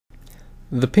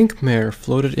The pink mare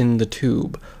floated in the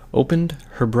tube, opened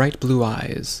her bright blue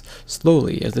eyes,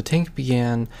 slowly as the tank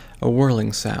began a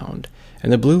whirling sound,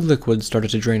 and the blue liquid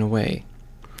started to drain away.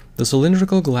 The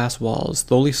cylindrical glass walls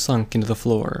slowly sunk into the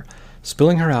floor,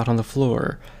 spilling her out on the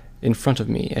floor in front of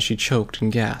me as she choked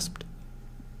and gasped.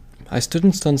 I stood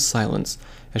in stunned silence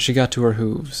as she got to her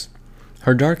hooves,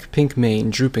 her dark pink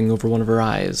mane drooping over one of her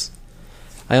eyes.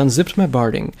 I unzipped my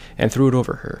barding and threw it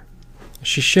over her.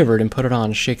 She shivered and put it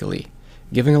on shakily,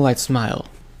 giving a light smile.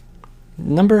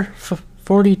 "Number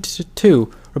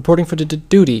 42, reporting for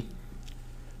duty,"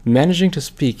 managing to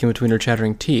speak in between her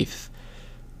chattering teeth,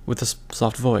 with a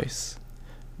soft voice.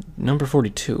 Number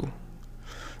 42.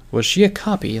 Was she a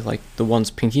copy, like the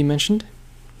ones Pinky mentioned?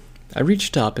 I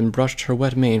reached up and brushed her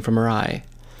wet mane from her eye,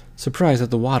 surprised that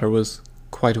the water was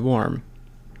quite warm.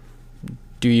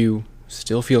 "Do you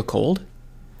still feel cold?"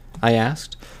 I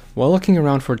asked, while looking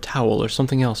around for a towel or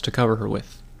something else to cover her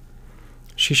with.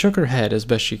 She shook her head as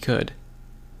best she could.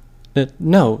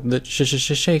 "No, the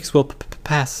shakes will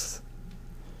pass."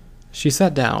 She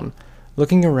sat down,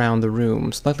 looking around the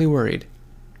room, slightly worried.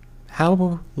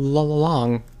 "How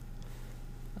long?"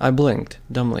 I blinked,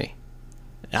 dumbly.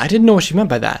 I didn't know what she meant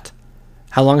by that.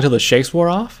 How long until the shakes wore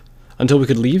off? Until we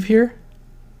could leave here?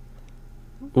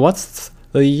 "What's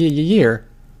the year?"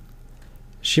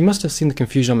 She must have seen the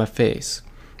confusion on my face,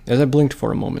 as I blinked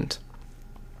for a moment.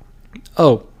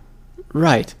 "Oh,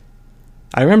 right."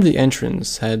 I remember the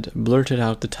entrance had blurted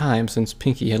out the time since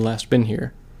Pinky had last been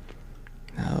here.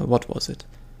 What was it?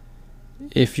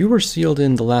 "If you were sealed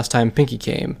in the last time Pinky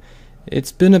came,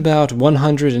 it's been about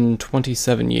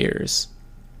 127 years.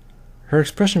 Her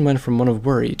expression went from one of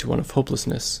worry to one of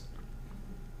hopelessness.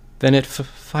 "Then it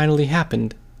finally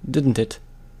happened, didn't it?"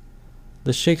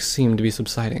 The shakes seemed to be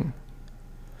subsiding.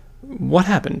 "What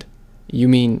happened? You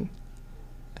mean...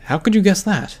 How could you guess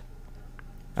that?"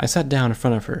 I sat down in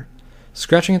front of her,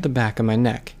 scratching at the back of my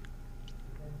neck.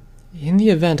 "In the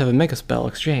event of a megaspell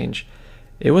exchange,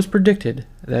 it was predicted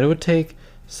that it would take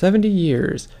 70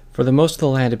 years for the most of the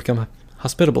land to become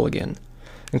hospitable again,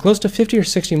 and close to 50 or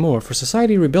 60 more for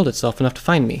society to rebuild itself enough to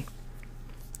find me."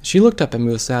 She looked up at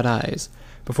me with sad eyes,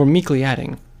 before meekly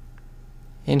adding,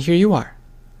 "And here you are,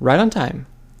 right on time."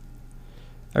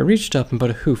 I reached up and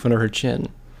put a hoof under her chin,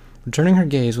 returning her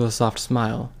gaze with a soft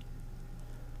smile.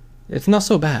 "It's not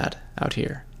so bad out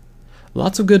here.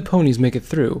 Lots of good ponies make it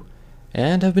through,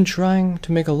 and have been trying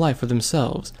to make a life for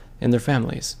themselves and their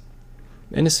families.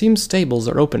 And it seems stables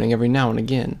are opening every now and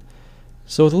again,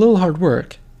 so with a little hard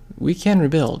work, we can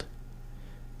rebuild.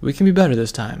 We can be better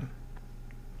this time."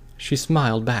 She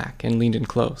smiled back and leaned in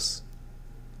close.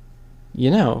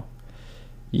 "You know,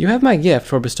 you have my gift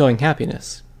for bestowing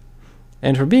happiness.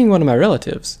 And for being one of my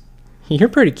relatives, you're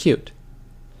pretty cute."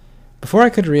 Before I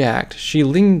could react, she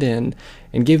leaned in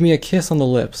and gave me a kiss on the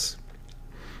lips.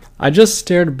 I just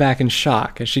stared back in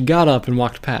shock as she got up and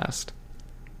walked past.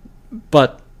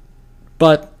 But...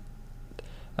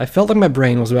 I felt like my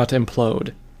brain was about to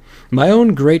implode. My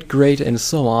own great and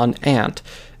so on aunt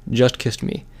just kissed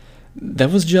me.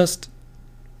 That was just...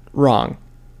 wrong.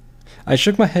 I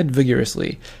shook my head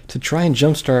vigorously to try and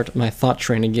jumpstart my thought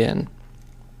train again.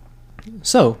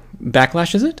 "So,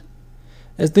 backlash is it?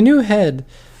 As the new head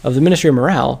of the Ministry of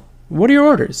Morale, what are your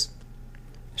orders?"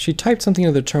 She typed something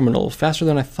into the terminal faster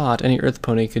than I thought any Earth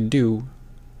pony could do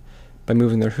by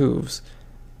moving their hooves.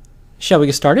 "Shall we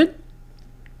get started?"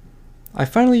 I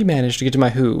finally managed to get to my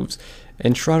hooves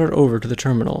and trotted over to the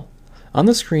terminal. On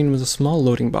the screen was a small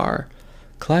loading bar,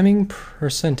 climbing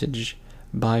percentage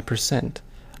by percent,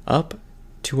 up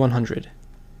to 100.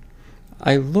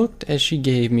 I looked as she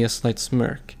gave me a slight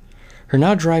smirk. Her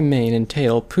now dry mane and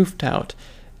tail poofed out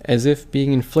as if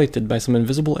being inflated by some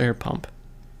invisible air pump.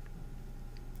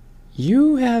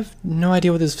 "You have no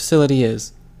idea what this facility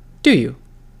is, do you?"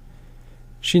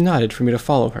 She nodded for me to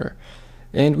follow her,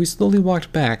 and we slowly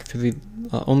walked back through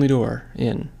the only door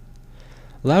in.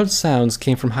 Loud sounds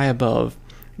came from high above,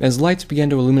 as lights began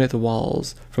to illuminate the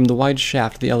walls from the wide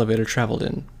shaft the elevator traveled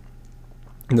in.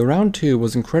 The round tube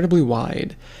was incredibly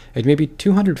wide, at maybe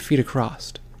 200 feet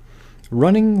across,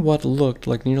 running what looked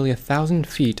like nearly 1,000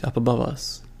 feet up above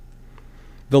us.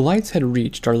 The lights had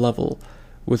reached our level,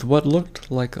 with what looked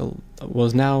like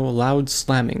was now loud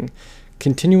slamming,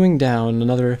 continuing down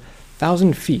another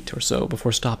 1,000 feet or so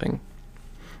before stopping.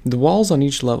 The walls on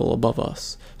each level above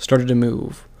us started to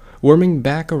move, worming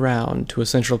back around to a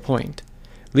central point,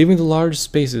 leaving the large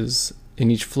spaces in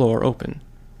each floor open.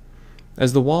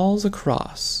 As the walls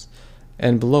across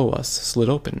and below us slid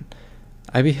open,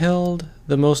 I beheld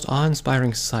the most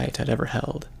awe-inspiring sight I'd ever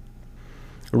held.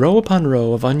 Row upon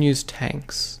row of unused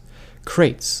tanks,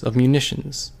 crates of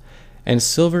munitions, and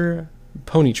silver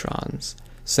ponytrons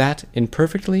sat in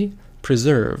perfectly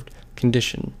preserved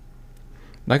condition.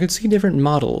 I could see different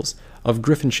models of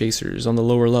griffin chasers on the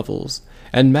lower levels,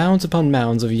 and mounds upon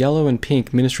mounds of yellow and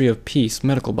pink Ministry of Peace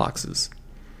medical boxes.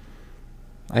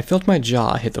 I felt my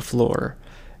jaw hit the floor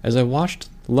as I watched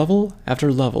level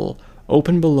after level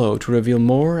open below to reveal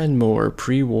more and more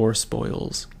pre-war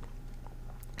spoils.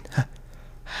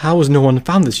 How has no one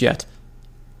found this yet?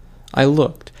 I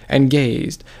looked and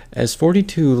gazed as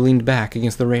 42 leaned back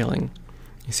against the railing,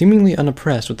 seemingly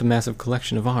unimpressed with the massive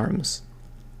collection of arms.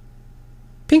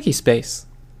 "Pinky space,"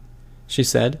 she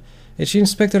said, as she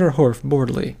inspected her horf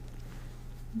boredly.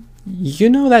 "You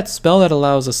know that spell that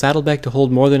allows a saddlebag to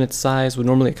hold more than its size would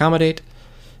normally accommodate?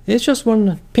 It's just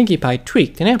one Pinkie Pie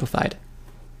tweaked and amplified."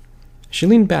 She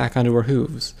leaned back onto her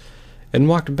hooves and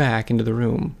walked back into the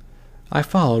room. I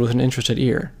followed with an interested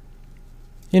ear.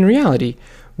 "In reality,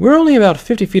 we're only about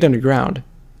 50 feet underground.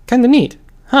 Kinda neat,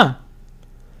 huh?"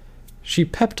 She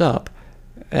pepped up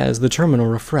as the terminal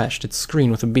refreshed its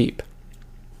screen with a beep.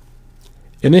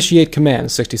 "Initiate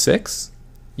command 66?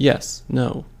 Yes,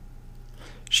 no."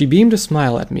 She beamed a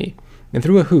smile at me and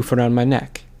threw a hoof around my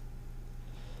neck.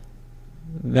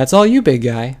 "That's all you, big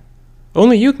guy.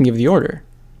 Only you can give the order."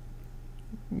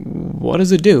 "What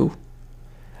does it do?"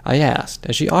 I asked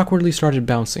as she awkwardly started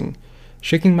bouncing,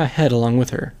 shaking my head along with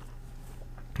her.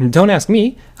 "Don't ask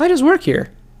me. I just work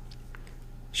here."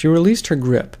 She released her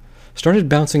grip, started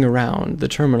bouncing around the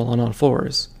terminal on all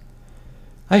fours.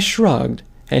 I shrugged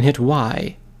and hit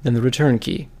Y, then the return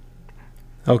key.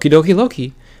 "Okie dokie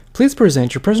Loki, please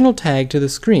present your personal tag to the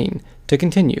screen to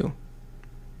continue."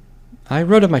 I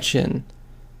rode up my chin.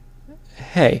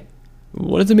 "Hey,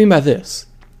 what does it mean by this?"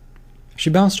 She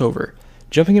bounced over,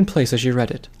 jumping in place as she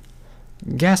read it,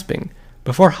 gasping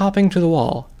before hopping to the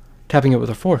wall, tapping it with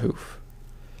her forehoof.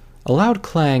 A loud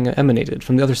clang emanated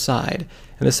from the other side,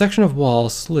 and the section of wall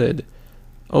slid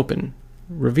open,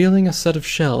 revealing a set of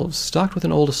shelves stocked with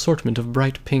an old assortment of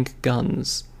bright pink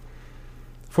guns.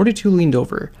 42 leaned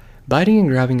over, biting and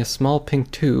grabbing a small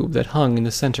pink tube that hung in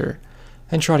the center,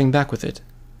 and trotting back with it.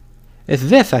 "It's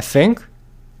this, I think."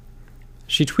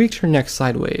 She tweaked her neck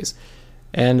sideways,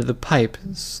 and the pipe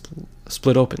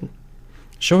split open,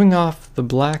 showing off the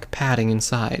black padding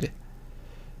inside.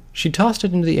 She tossed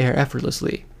it into the air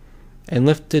effortlessly, and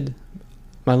lifted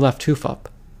my left hoof up.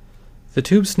 The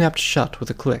tube snapped shut with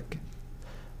a click.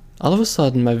 All of a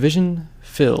sudden, my vision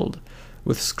filled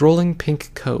with scrolling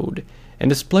pink code, and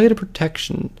displayed a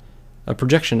projection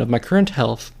of my current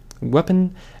health,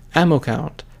 weapon, ammo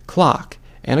count, clock,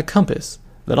 and a compass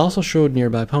that also showed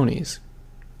nearby ponies.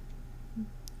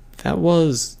 That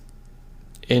was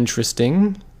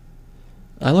interesting.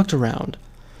 I looked around,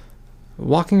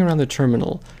 walking around the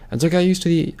terminal as I got used to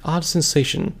the odd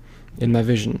sensation in my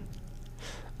vision.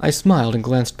 I smiled and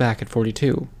glanced back at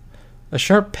 42. A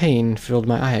sharp pain filled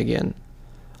my eye again.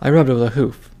 I rubbed it with a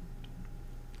hoof.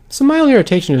 Some mild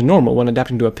irritation is normal when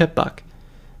adapting to a pip buck,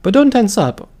 but don't tense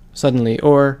up suddenly,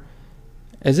 or,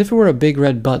 as if it were a big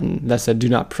red button that said "do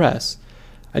not press,"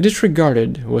 I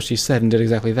disregarded what she said and did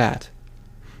exactly that.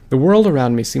 The world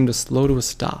around me seemed to slow to a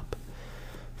stop.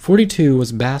 42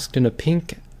 was basked in a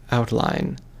pink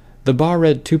outline, the bar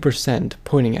read 2%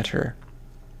 pointing at her.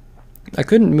 I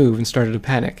couldn't move and started to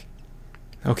panic.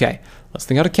 Okay, let's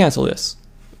think how to cancel this,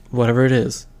 whatever it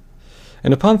is.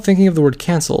 And upon thinking of the word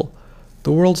cancel,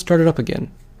 the world started up again.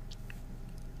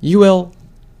 "You will..."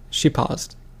 She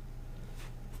paused.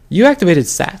 "You activated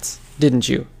SATs, didn't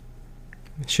you?"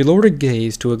 She lowered her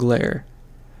gaze to a glare.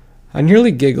 I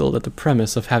nearly giggled at the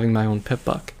premise of having my own pip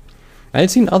buck. I had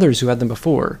seen others who had them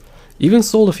before, even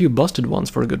sold a few busted ones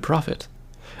for a good profit.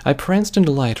 I pranced in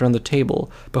delight around the table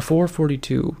before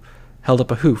 42 held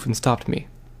up a hoof and stopped me.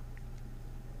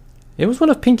 "It was one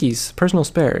of Pinky's personal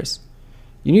spares.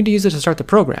 You need to use it to start the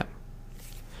program."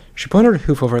 She pointed her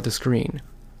hoof over at the screen.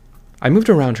 I moved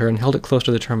around her and held it close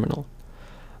to the terminal.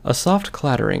 A soft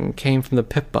clattering came from the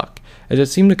pip buck as it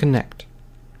seemed to connect.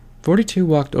 42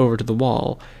 walked over to the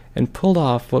wall and pulled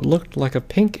off what looked like a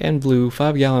pink and blue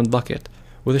 5-gallon bucket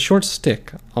with a short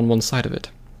stick on one side of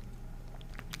it.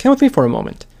 "Come with me for a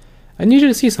moment. I need you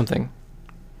to see something,"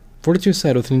 42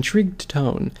 said with an intrigued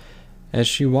tone as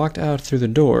she walked out through the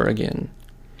door again.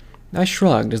 I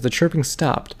shrugged as the chirping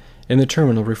stopped and the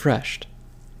terminal refreshed.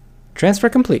 "Transfer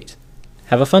complete.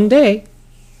 Have a fun day."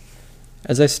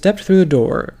 As I stepped through the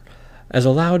door, as a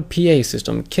loud PA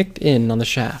system kicked in on the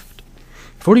shaft,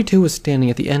 42 was standing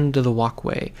at the end of the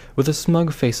walkway with a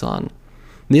smug face on,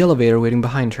 the elevator waiting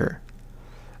behind her.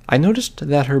 I noticed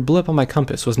that her blip on my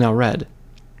compass was now red.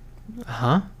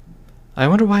 Huh? I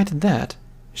wonder why I did that.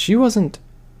 She wasn't...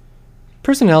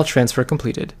 "Personnel transfer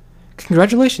completed.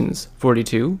 Congratulations,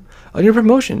 42, on your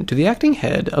promotion to the acting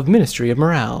head of Ministry of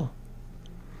Morale.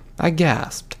 I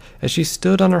gasped as she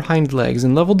stood on her hind legs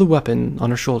and leveled the weapon on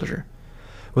her shoulder.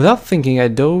 Without thinking, I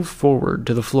dove forward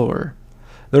to the floor.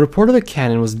 The report of the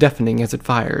cannon was deafening as it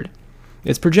fired,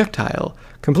 its projectile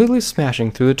completely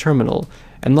smashing through the terminal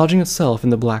and lodging itself in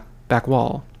the back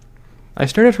wall. I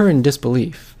stared at her in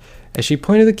disbelief as she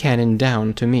pointed the cannon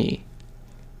down to me.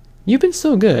 You've been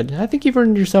so good, I think you've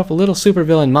earned yourself a little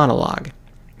supervillain monologue.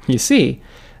 You see,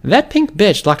 that pink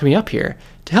bitch locked me up here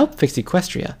to help fix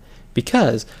Equestria,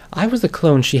 because I was the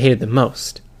clone she hated the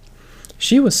most.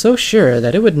 She was so sure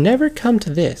that it would never come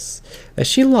to this, that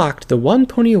she locked the one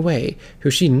pony away who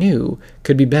she knew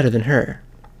could be better than her.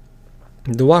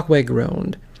 The walkway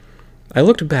groaned. I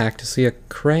looked back to see a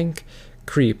crank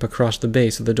creep across the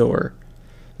base of the door.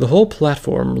 The whole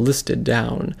platform listed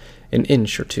down an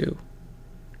inch or two.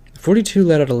 42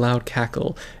 let out a loud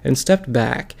cackle and stepped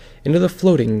back into the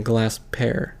floating glass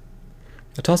pair,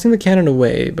 tossing the cannon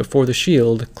away before the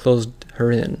shield closed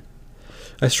her in.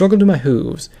 I struggled to my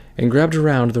hooves and grabbed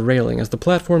around the railing as the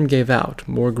platform gave out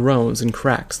more groans and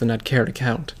cracks than I'd care to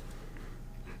count.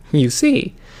 You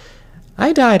see,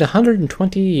 I died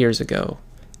 120 years ago,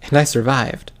 and I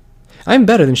survived. I'm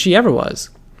better than she ever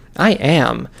was. I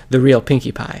am the real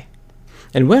Pinkie Pie.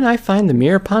 And when I find the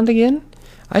mirror pond again,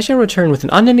 I shall return with an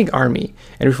unending army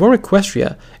and reform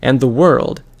Equestria and the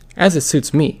world as it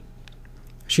suits me.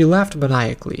 She laughed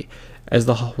maniacally as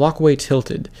the walkway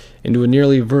tilted into a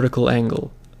nearly vertical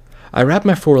angle. I wrapped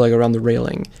my foreleg around the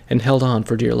railing and held on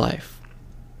for dear life.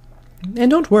 And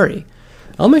don't worry,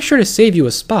 I'll make sure to save you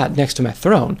a spot next to my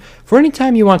throne for any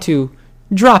time you want to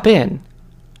drop in.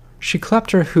 She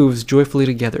clapped her hooves joyfully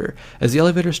together as the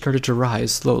elevator started to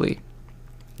rise slowly.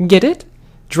 Get it?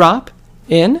 Drop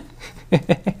in?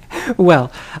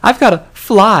 Well, I've got to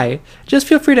fly. Just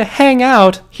feel free to hang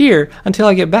out here until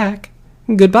I get back.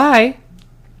 Goodbye.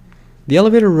 The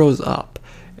elevator rose up,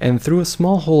 and through a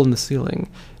small hole in the ceiling,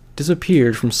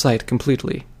 disappeared from sight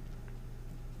completely.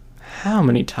 How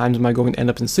many times am I going to end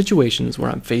up in situations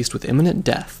where I'm faced with imminent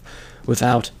death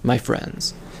without my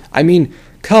friends? I mean,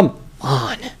 come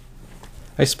on.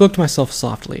 I spoke to myself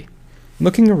softly,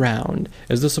 looking around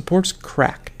as the supports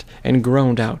cracked and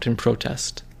groaned out in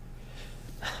protest.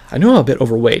 I know I'm a bit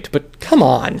overweight, but come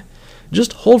on.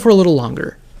 Just hold for a little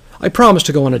longer. I promise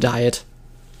to go on a diet.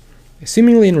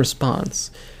 Seemingly in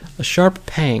response, a sharp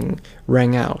pang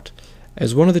rang out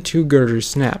as one of the two girders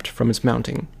snapped from its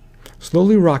mounting,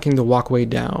 slowly rocking the walkway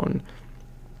down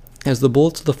as the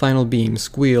bolts of the final beam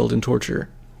squealed in torture.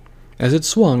 As it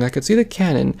swung, I could see the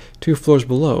cannon 2 floors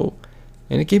below,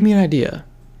 and it gave me an idea.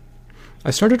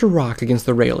 I started to rock against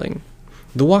the railing,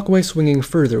 the walkway swinging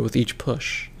further with each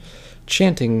push,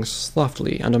 chanting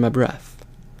softly under my breath.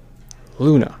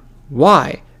 Luna,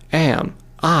 why am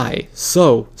I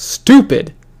so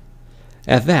stupid?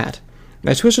 At that,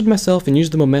 I twisted myself and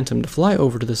used the momentum to fly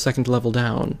over to the second level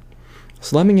down,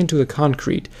 slamming into the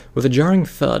concrete with a jarring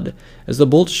thud as the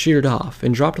bolt sheared off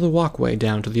and dropped the walkway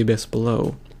down to the abyss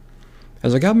below.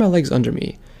 As I got my legs under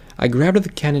me, I grabbed at the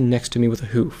cannon next to me with a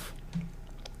hoof.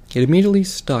 It immediately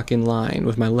stuck in line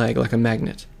with my leg like a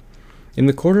magnet. In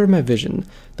the corner of my vision,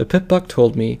 the pip-buck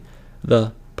told me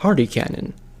the party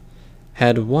cannon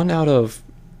had 1 out of...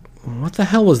 what the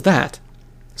hell was that?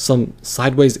 Some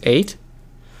sideways 8?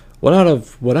 1 out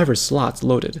of whatever slots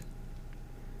loaded.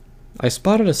 I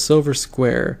spotted a silver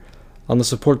square on the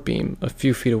support beam a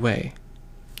few feet away.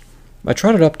 I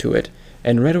trotted up to it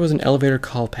and read it was an elevator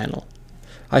call panel.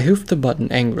 I hoofed the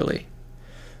button angrily.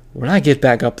 When I get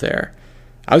back up there,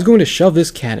 I was going to shove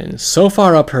this cannon so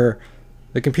far up her...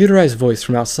 The computerized voice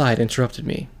from outside interrupted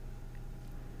me.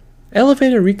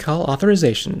 Elevator recall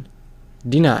authorization.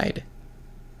 Denied.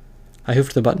 I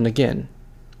hoofed the button again.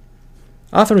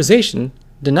 Authorization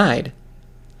denied.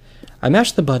 I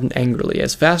mashed the button angrily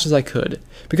as fast as I could,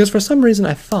 because for some reason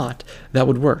I thought that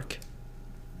would work.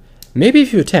 Maybe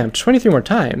if you attempt 23 more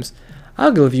times,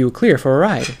 I'll give you a clear for a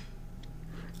ride.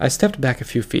 I stepped back a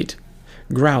few feet,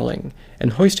 growling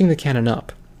and hoisting the cannon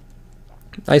up.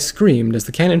 I screamed as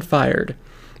the cannon fired.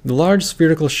 The large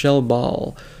spherical shell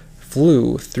ball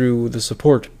flew through the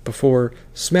support before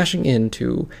smashing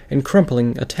into and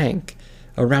crumpling a tank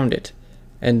around it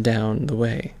and down the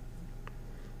way.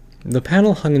 The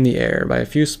panel hung in the air by a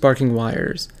few sparking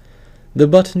wires, the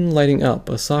button lighting up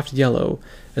a soft yellow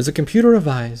as a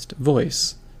computerized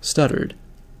voice stuttered.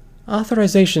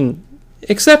 Authorization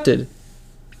accepted!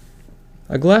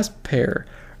 A glass pair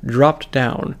dropped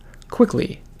down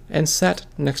quickly and sat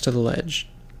next to the ledge.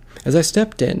 As I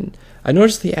stepped in, I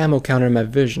noticed the ammo counter in my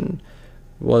vision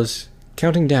was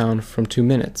counting down from 2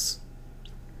 minutes.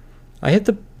 I hit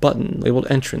the button labeled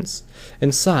entrance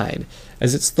and sighed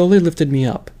as it slowly lifted me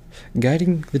up,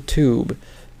 guiding the tube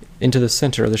into the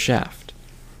center of the shaft.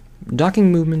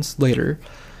 Docking movements later,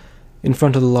 in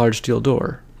front of the large steel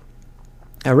door.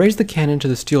 I raised the cannon to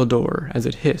the steel door as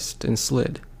it hissed and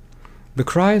slid. The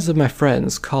cries of my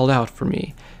friends called out for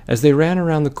me as they ran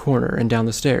around the corner and down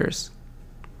the stairs.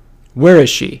 "Where is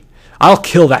she? I'll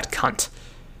kill that cunt!"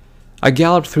 I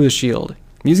galloped through the shield,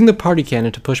 using the party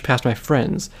cannon to push past my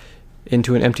friends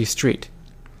into an empty street.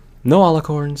 No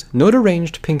alicorns, no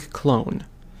deranged pink clone.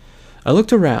 I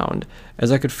looked around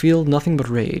as I could feel nothing but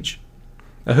rage.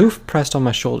 A hoof pressed on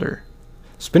my shoulder,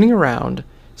 spinning around,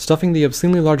 stuffing the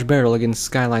obscenely large barrel against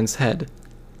Skyline's head.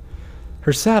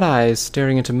 Her sad eyes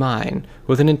staring into mine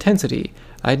with an intensity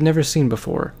I had never seen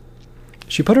before.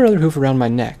 She put her other hoof around my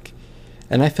neck,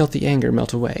 and I felt the anger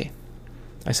melt away.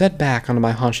 I sat back onto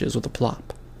my haunches with a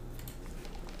plop.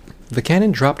 The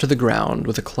cannon dropped to the ground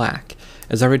with a clack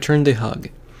as I returned the hug,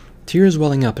 tears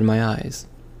welling up in my eyes.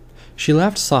 She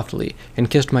laughed softly and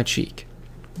kissed my cheek.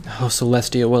 Oh,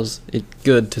 Celestia, was it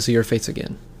good to see her face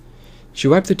again. She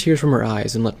wiped the tears from her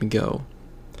eyes and let me go.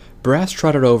 Brass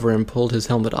trotted over and pulled his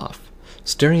helmet off,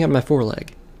 staring at my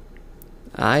foreleg.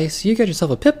 "I see you got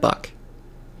yourself a pip-buck."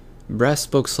 Brass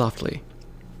spoke softly.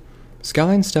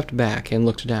 Skyline stepped back and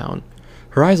looked down,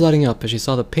 her eyes lighting up as she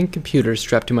saw the pink computer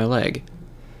strapped to my leg.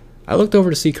 I looked over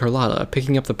to see Carlotta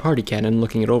picking up the party cannon and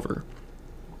looking it over.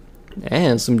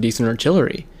 "And some decent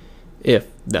artillery, if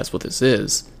that's what this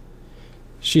is."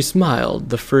 She smiled,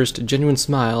 the first genuine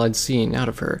smile I'd seen out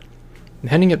of her,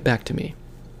 handing it back to me.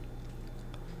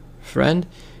 "Friend,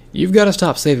 you've got to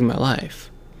stop saving my life.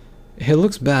 It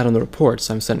looks bad on the reports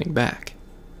I'm sending back."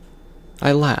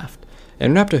 I laughed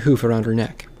and wrapped a hoof around her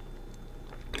neck.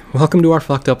 "Welcome to our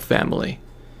fucked-up family."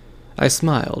 I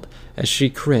smiled as she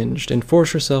cringed and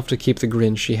forced herself to keep the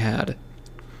grin she had.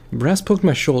 Brass poked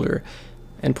my shoulder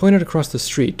and pointed across the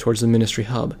street towards the ministry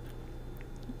hub.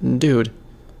 "Dude,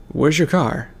 where's your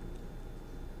car?"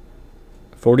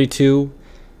 42,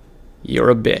 you're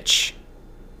a bitch.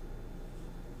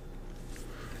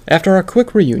 After our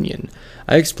quick reunion,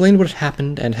 I explained what had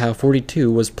happened and how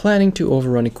 42 was planning to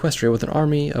overrun Equestria with an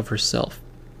army of herself.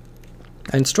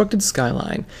 I instructed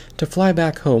Skyline to fly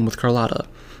back home with Carlotta,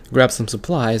 grab some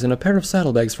supplies and a pair of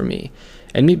saddlebags for me,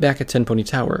 and meet back at Ten Pony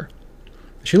Tower.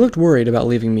 She looked worried about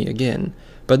leaving me again,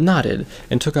 but nodded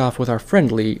and took off with our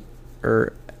friendlier.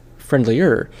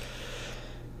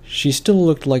 She still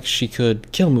looked like she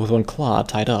could kill me with one claw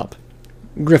tied up,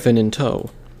 Griffin in tow.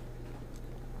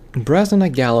 Brass and I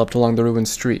galloped along the ruined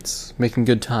streets, making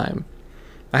good time.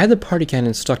 I had the party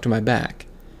cannon stuck to my back.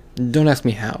 Don't ask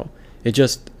me how. It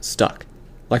just stuck,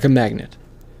 like a magnet.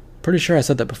 Pretty sure I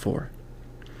said that before.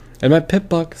 And my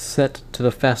pip-buck set to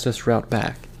the fastest route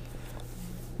back.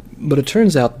 But it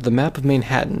turns out that the map of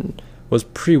Manhattan was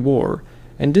pre-war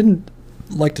and didn't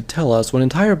like to tell us when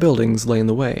entire buildings lay in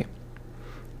the way.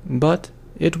 But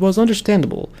it was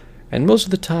understandable, and most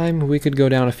of the time we could go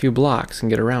down a few blocks and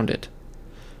get around it.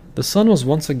 The sun was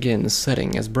once again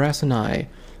setting as Brass and I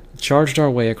charged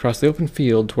our way across the open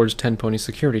field towards Ten Pony's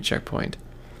security checkpoint.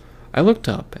 I looked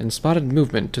up and spotted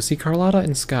movement to see Carlotta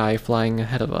and Sky flying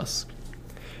ahead of us,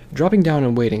 dropping down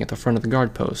and waiting at the front of the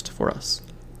guard post for us.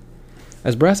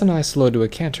 As Brass and I slowed to a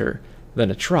canter,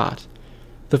 then a trot,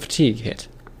 the fatigue hit.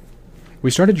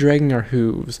 We started dragging our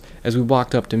hooves as we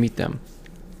walked up to meet them,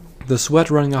 the sweat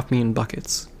running off me in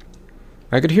buckets.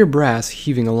 I could hear Brass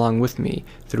heaving along with me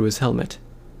through his helmet.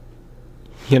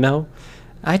 "You know,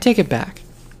 I take it back.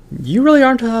 You really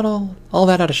aren't all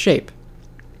that out of shape,"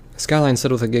 Skyline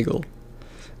said with a giggle.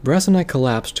 Brass and I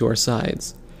collapsed to our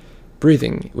sides,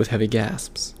 breathing with heavy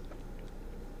gasps.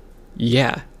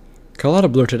 "Yeah," Carlotta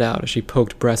blurted out as she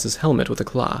poked Brass's helmet with a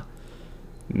claw.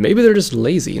 "Maybe they're just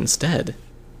lazy instead."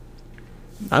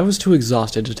 I was too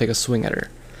exhausted to take a swing at her,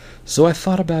 so I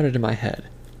thought about it in my head.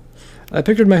 I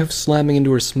pictured my hoof slamming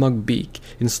into her smug beak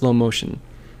in slow motion,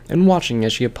 and watching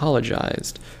as she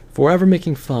apologized for ever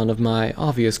making fun of my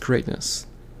obvious greatness.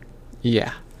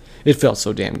 Yeah, it felt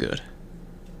so damn good.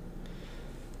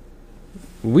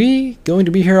 "We going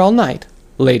to be here all night,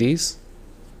 ladies?"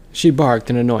 she barked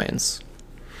in annoyance.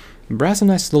 Brass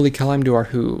and I slowly climbed to our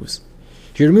hooves.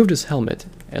 He removed his helmet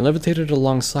and levitated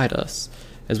alongside us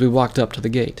as we walked up to the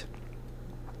gate.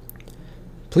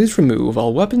 "Please remove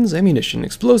all weapons, ammunition,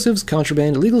 explosives,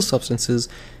 contraband, illegal substances,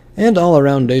 and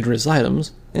all-around dangerous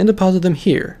items, and deposit them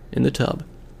here, in the tub.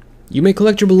 You may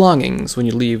collect your belongings when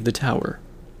you leave the tower."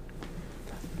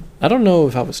 I don't know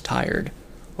if I was tired,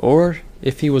 or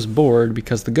if he was bored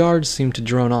because the guards seemed to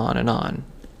drone on and on.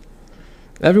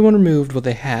 Everyone removed what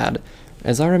they had,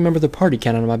 as I remembered the party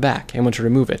cannon on my back and went to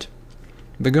remove it.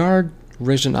 The guard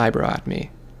raised an eyebrow at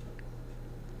me.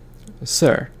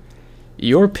 Sir,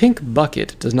 your pink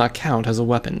bucket does not count as a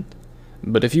weapon,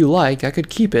 but if you like, I could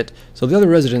keep it so the other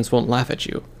residents won't laugh at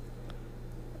you.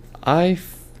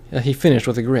 He finished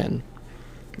with a grin.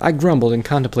 I grumbled and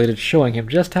contemplated showing him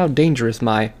just how dangerous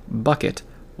my bucket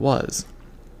was,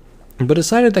 but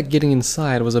decided that getting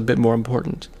inside was a bit more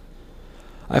important.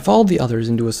 I followed the others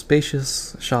into a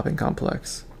spacious shopping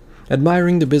complex,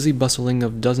 admiring the busy bustling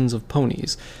of dozens of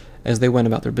ponies as they went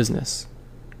about their business.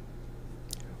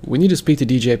 We need to speak to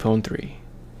DJ Pone 3.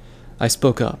 I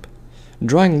spoke up,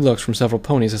 drawing looks from several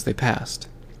ponies as they passed.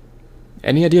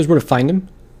 Any ideas where to find him?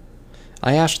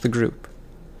 I asked the group.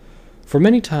 For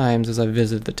many times as I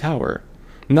visited the tower,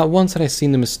 not once had I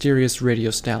seen the mysterious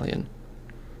radio stallion.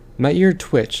 My ear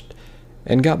twitched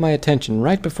and got my attention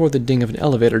right before the ding of an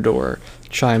elevator door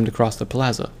chimed across the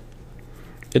plaza.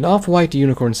 An off-white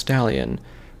unicorn stallion,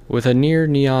 with a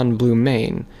near-neon blue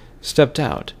mane, stepped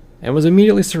out and was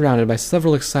immediately surrounded by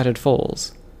several excited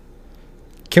foals.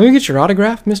 "Can we get your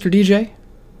autograph, Mr. DJ?"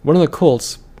 One of the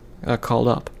colts called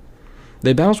up.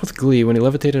 They bounced with glee when he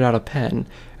levitated out a pen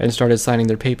and started signing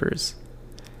their papers.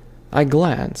 I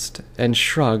glanced and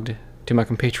shrugged to my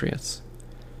compatriots.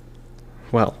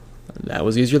 Well, that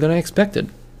was easier than I expected.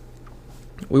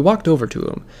 We walked over to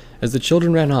him as the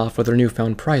children ran off with their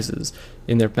newfound prizes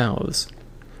in their mouths.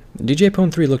 DJ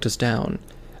Pone 3 looked us down,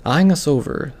 eyeing us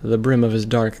over the brim of his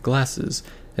dark glasses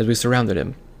as we surrounded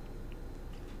him.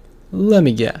 "Let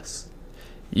me guess.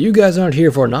 You guys aren't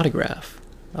here for an autograph,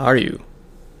 are you?"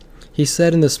 he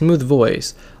said in the smooth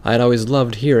voice I had always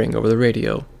loved hearing over the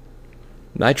radio.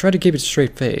 I tried to keep a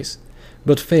straight face,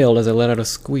 but failed as I let out a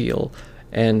squeal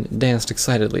and danced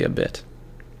excitedly a bit.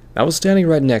 I was standing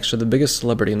right next to the biggest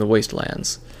celebrity in the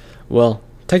Wastelands. Well,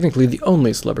 technically the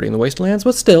only celebrity in the Wastelands,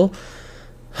 but still.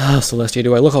 Celestia,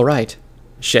 do I look alright?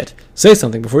 Shit, say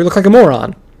something before you look like a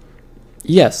moron!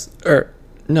 Yes,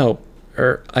 no,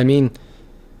 I mean,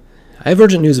 I have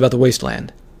urgent news about the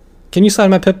Wasteland. Can you sign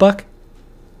my pip buck?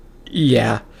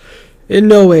 Yeah. In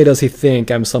no way does he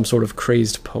think I'm some sort of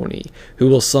crazed pony who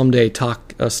will someday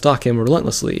stalk him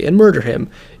relentlessly and murder him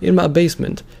in my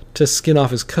basement to skin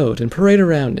off his coat and parade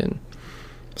around in.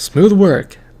 Smooth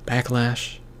work,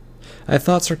 Backlash, I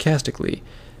thought sarcastically,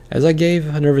 as I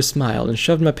gave a nervous smile and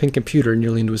shoved my pink computer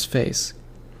nearly into his face.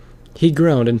 He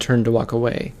groaned and turned to walk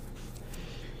away.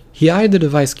 He eyed the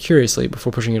device curiously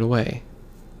before pushing it away.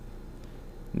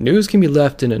 News can be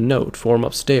left in a note form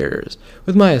upstairs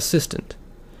with my assistant,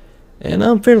 and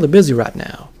I'm fairly busy right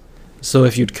now, so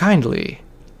if you'd kindly...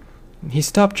 He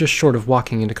stopped just short of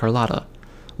walking into Carlotta,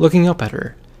 looking up at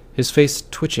her, his face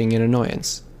twitching in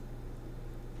annoyance.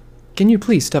 Can you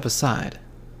please step aside?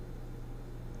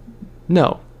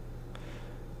 No.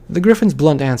 The Griffin's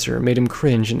blunt answer made him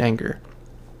cringe in anger.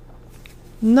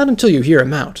 Not until you hear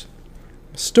him out.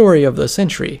 Story of the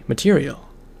century material.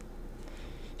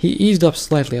 He eased up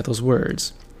slightly at those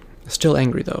words, still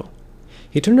angry though.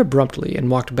 He turned abruptly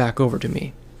and walked back over to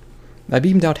me. I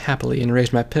beamed out happily and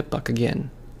raised my pip buck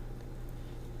again.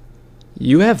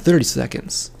 You have 30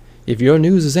 seconds. If your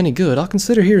news is any good, I'll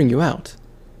consider hearing you out.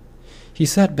 He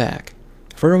sat back,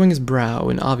 furrowing his brow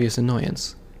in obvious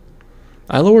annoyance.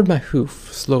 I lowered my hoof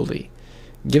slowly,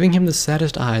 giving him the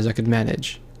saddest eyes I could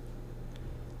manage.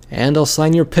 And I'll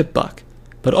sign your pip buck,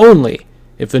 but only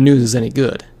if the news is any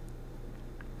good.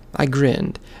 I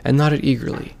grinned and nodded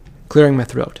eagerly, clearing my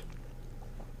throat.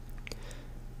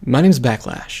 My name's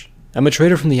Backlash. I'm a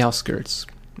trader from the outskirts.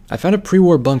 I found a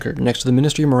pre-war bunker next to the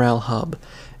Ministry of Morale hub,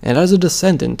 and as a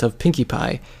descendant of Pinkie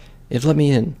Pie, it let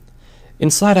me in.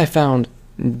 Inside I found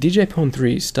DJ Pone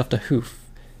 3 stuffed a hoof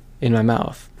in my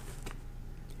mouth.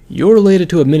 You're related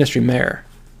to a ministry mayor.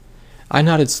 I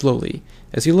nodded slowly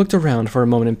as he looked around for a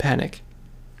moment in panic.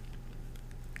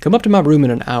 Come up to my room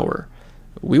in an hour.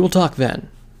 We will talk then.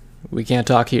 We can't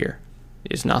talk here.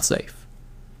 It's not safe.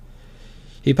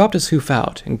 He popped his hoof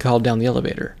out and called down the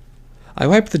elevator. I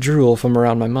wiped the drool from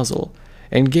around my muzzle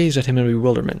and gazed at him in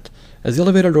bewilderment as the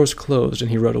elevator doors closed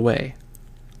and he rode away.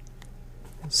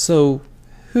 So,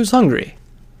 who's hungry?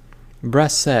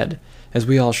 Brass said as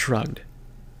we all shrugged.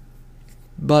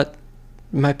 But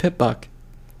my pip buck,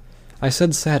 I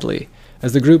said sadly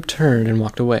as the group turned and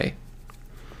walked away.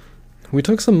 We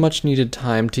took some much-needed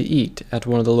time to eat at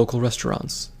one of the local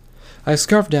restaurants. I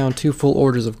scarfed down 2 full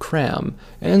orders of cram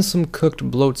and some cooked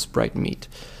bloat sprite meat,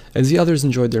 as the others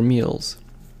enjoyed their meals.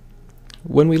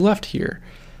 When we left here,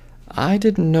 I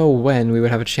didn't know when we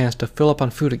would have a chance to fill up on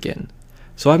food again,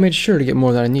 so I made sure to get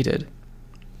more than I needed.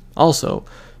 Also,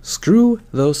 screw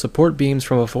those support beams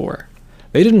from before.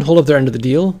 They didn't hold up their end of the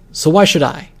deal, so why should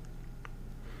I?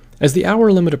 As the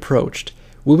hour limit approached,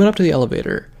 we went up to the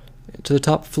elevator, to the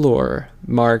top floor,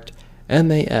 marked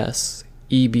MAS-EBS.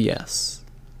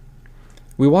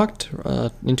 We walked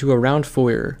into a round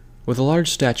foyer with a large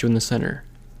statue in the center.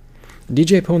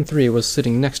 DJ Pone 3 was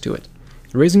sitting next to it,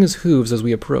 raising his hooves as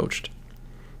we approached.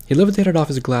 He levitated off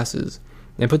his glasses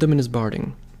and put them in his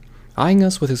barding, eyeing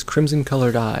us with his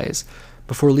crimson-colored eyes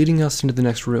before leading us into the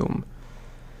next room.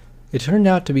 It turned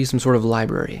out to be some sort of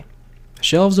library.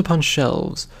 Shelves upon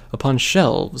shelves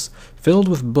filled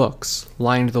with books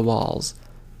lined the walls.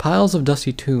 Piles of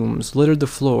dusty tomes littered the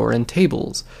floor and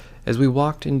tables as we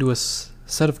walked into a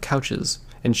set of couches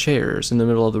and chairs in the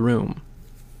middle of the room.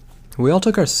 We all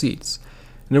took our seats,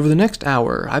 and over the next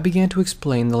hour I began to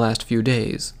explain the last few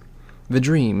days, the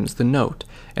dreams, the note,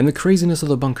 and the craziness of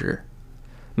the bunker.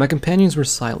 My companions were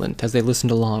silent as they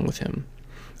listened along with him,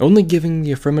 only giving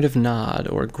the affirmative nod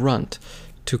or grunt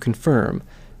to confirm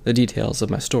the details of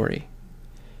my story.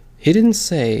 He didn't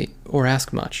say or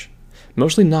ask much,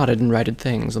 mostly nodded and writed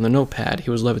things on the notepad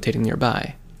he was levitating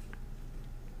nearby.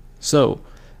 "So,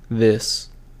 this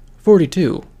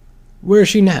 42, where is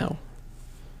she now?"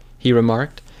 he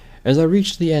remarked as I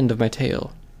reached the end of my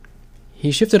tale.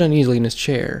 He shifted uneasily in his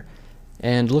chair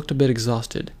and looked a bit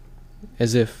exhausted,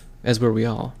 as were we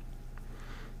all.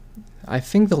 I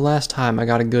think the last time I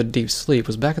got a good deep sleep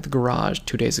was back at the garage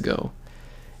 2 days ago,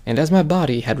 and as my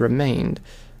body had reminded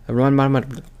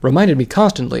me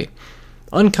constantly,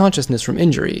 unconsciousness from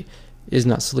injury is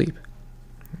not sleep.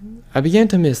 I began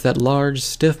to miss that large,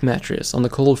 stiff mattress on the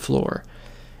cold floor,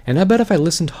 and I bet if I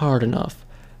listened hard enough,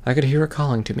 I could hear it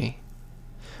calling to me.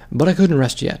 But I couldn't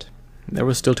rest yet. There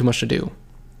was still too much to do.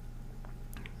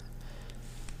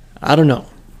 "I don't know,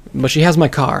 but she has my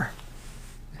car.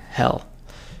 Hell,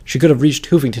 she could have reached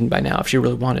Hoofington by now if she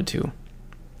really wanted to.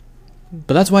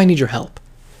 But that's why I need your help.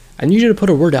 I need you to put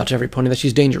a word out to every pony that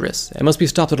she's dangerous and must be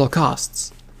stopped at all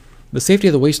costs. The safety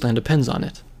of the wasteland depends on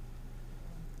it."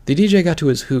 The DJ got to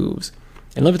his hooves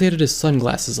and levitated his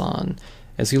sunglasses on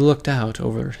as he looked out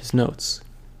over his notes.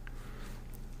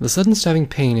 The sudden stabbing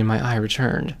pain in my eye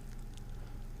returned.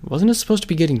 Wasn't it supposed to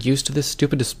be getting used to this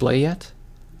stupid display yet?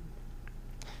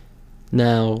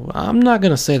 Now, I'm not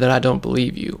going to say that I don't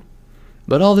believe you,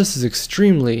 but all this is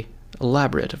extremely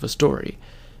elaborate of a story,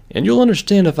 and you'll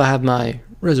understand if I have my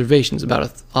reservations about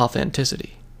its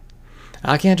authenticity.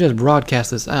 I can't just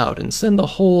broadcast this out and send the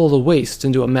whole of the waste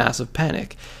into a massive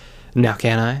panic. Now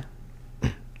can I?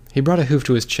 He brought a hoof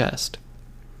to his chest.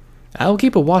 I will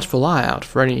keep a watchful eye out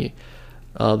for any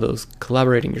of those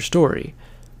collaborating your story,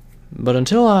 but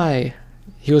until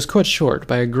He was cut short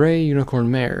by a gray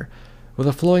unicorn mare with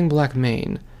a flowing black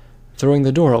mane, throwing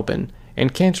the door open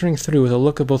and cantering through with a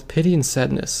look of both pity and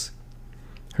sadness,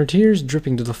 her tears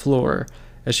dripping to the floor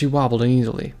as she wobbled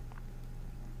uneasily.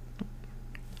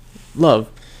 "Love,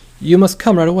 you must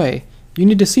come right away. You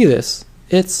need to see this.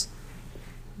 It's—"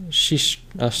 She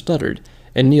stuttered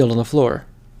and kneeled on the floor.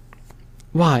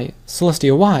 "Why,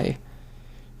 Celestia, why?"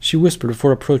 she whispered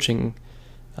before approaching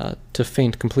to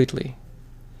faint completely.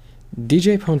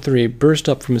 DJ Pone 3 burst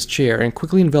up from his chair and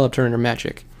quickly enveloped her in her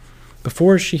magic,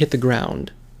 before she hit the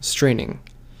ground, straining.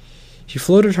 He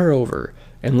floated her over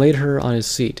and laid her on his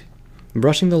seat,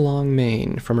 brushing the long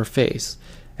mane from her face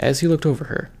as he looked over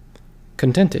her.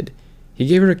 Contented, he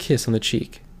gave her a kiss on the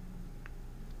cheek.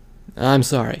 "I'm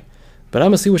sorry, but I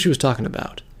must see what she was talking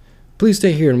about. Please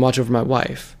stay here and watch over my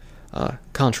wife,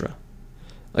 Contra.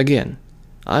 Again,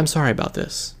 I'm sorry about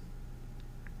this."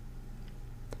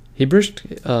 He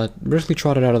briskly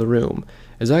trotted out of the room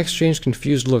as I exchanged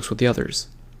confused looks with the others.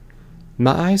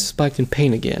 My eyes spiked in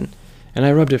pain again, and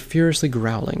I rubbed it furiously,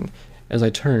 growling as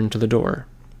I turned to the door.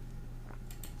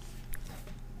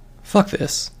 "Fuck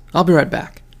this. I'll be right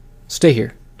back. Stay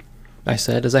here," I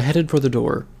said as I headed for the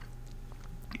door.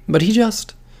 But he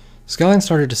just... Skyline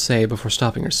started to say before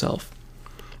stopping herself,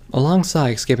 a long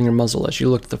sigh escaping her muzzle as she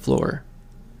looked at the floor.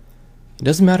 "It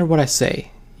doesn't matter what I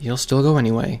say. You'll still go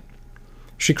anyway."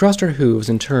 She crossed her hooves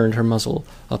and turned her muzzle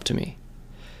up to me.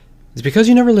 "It's because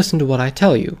you never listen to what I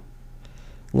tell you.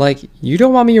 Like, you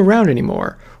don't want me around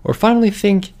anymore, or finally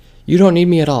think you don't need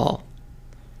me at all."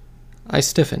 I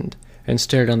stiffened and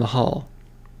stared down the hall.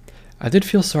 I did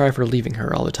feel sorry for leaving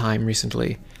her all the time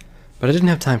recently, but I didn't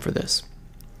have time for this.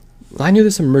 I knew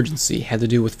this emergency had to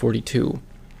do with 42.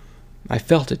 I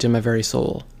felt it in my very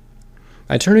soul.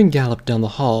 I turned and galloped down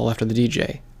the hall after the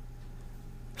DJ.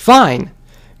 "Fine!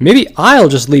 Maybe I'll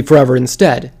just leave forever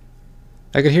instead!"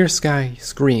 I could hear Sky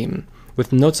scream,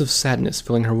 with notes of sadness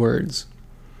filling her words.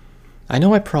 I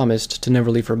know I promised to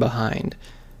never leave her behind,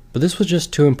 but this was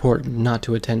just too important not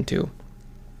to attend to.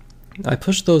 I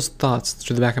pushed those thoughts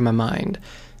through the back of my mind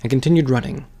and continued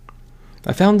running.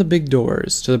 I found the big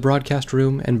doors to the broadcast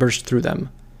room and burst through them.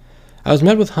 I was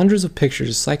met with hundreds of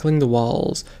pictures cycling the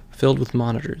walls filled with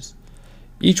monitors,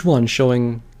 each one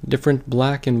showing different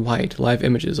black and white live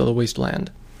images of the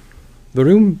wasteland. The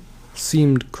room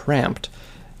seemed cramped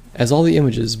as all the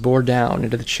images bore down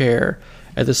into the chair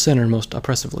at the center most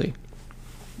oppressively.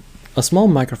 A small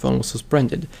microphone was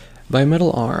suspended by a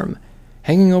metal arm,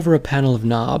 hanging over a panel of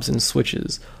knobs and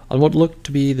switches on what looked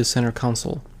to be the center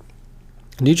console.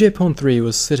 DJ Pone 3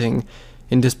 was sitting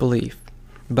in disbelief,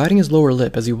 biting his lower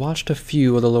lip as he watched a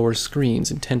few of the lower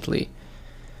screens intently.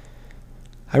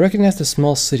 I recognized the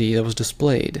small city that was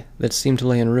displayed that seemed to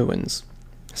lay in ruins,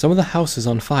 some of the houses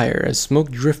on fire as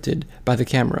smoke drifted by the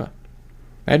camera.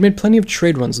 I had made plenty of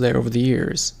trade runs there over the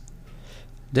years.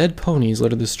 Dead ponies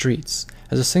littered the streets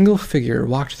as a single figure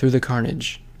walked through the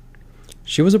carnage.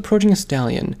 She was approaching a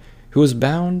stallion who was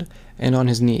bound and on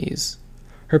his knees,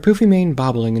 her poofy mane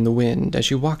bobbling in the wind as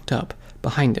she walked up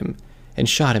behind him and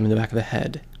shot him in the back of the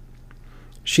head.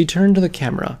 She turned to the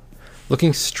camera,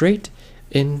 looking straight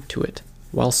into it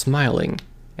while smiling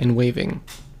and waving.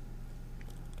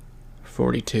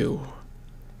 42,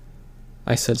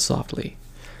 I said softly,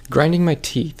 grinding my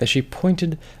teeth as she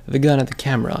pointed the gun at the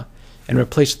camera and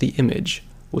replaced the image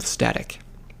with static.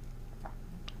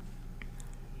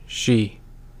 She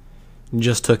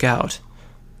just took out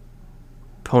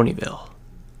Ponyville,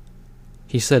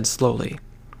 he said slowly,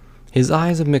 his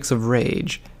eyes a mix of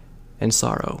rage and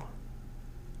sorrow.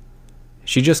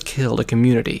 She just killed a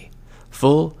community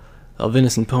full of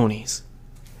innocent ponies.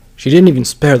 She didn't even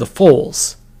spare the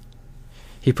foals.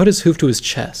 He put his hoof to his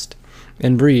chest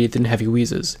and breathed in heavy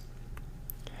wheezes.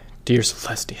 Dear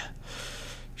Celestia,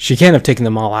 she can't have taken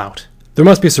them all out. There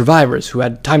must be survivors who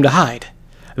had time to hide.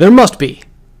 There must be.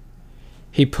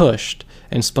 He pushed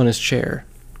and spun his chair,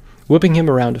 whipping him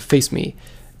around to face me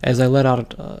as I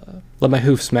let my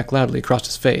hoof smack loudly across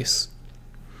his face.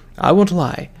 I won't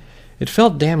lie, it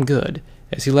felt damn good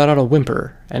as he let out a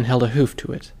whimper and held a hoof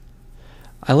to it.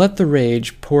 I let the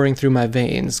rage pouring through my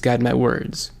veins guide my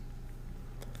words.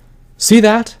 See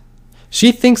that?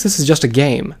 She thinks this is just a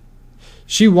game.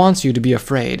 She wants you to be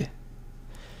afraid.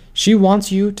 She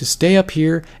wants you to stay up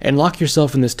here and lock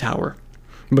yourself in this tower.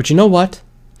 But you know what?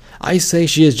 I say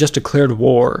she has just declared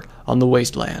war on the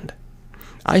wasteland.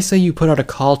 I say you put out a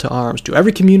call to arms to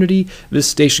every community this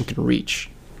station can reach.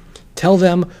 Tell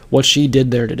them what she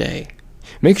did there today.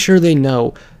 Make sure they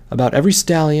know about every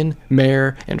stallion,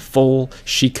 mare, and foal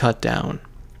she cut down.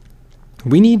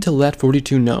 We need to let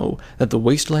 42 know that the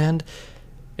wasteland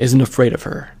isn't afraid of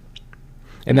her,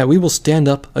 and that we will stand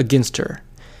up against her.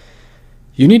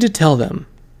 You need to tell them,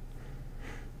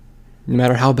 no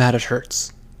matter how bad it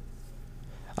hurts.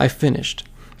 I finished,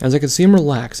 as I could see him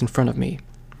relax in front of me.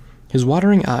 His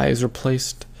watering eyes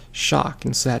replaced shock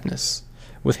and sadness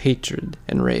with hatred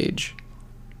and rage.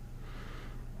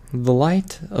 The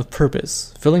light of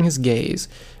purpose filling his gaze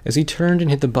as he turned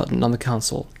and hit the button on the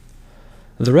console.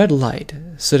 The red light,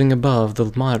 sitting above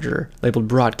the monitor labeled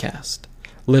Broadcast,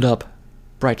 lit up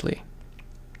brightly.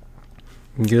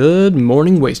 Good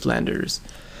morning, Wastelanders.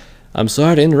 I'm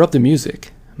sorry to interrupt the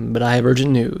music, but I have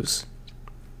urgent news.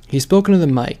 He spoke into the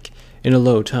mic in a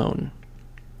low tone.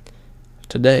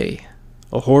 Today,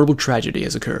 a horrible tragedy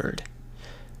has occurred.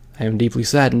 I am deeply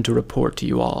saddened to report to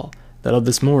you all that of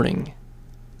this morning,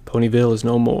 Ponyville is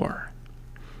no more.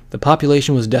 The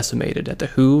population was decimated at the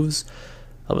hooves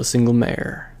of a single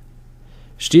mare.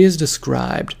 She is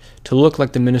described to look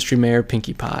like the Ministry Mare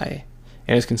Pinkie Pie,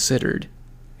 and is considered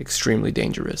extremely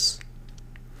dangerous.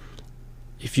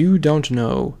 If you don't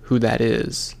know who that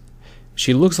is,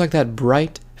 she looks like that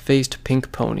bright-faced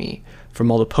pink pony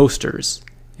from all the posters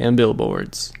and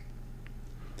billboards.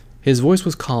 His voice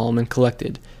was calm and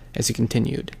collected as he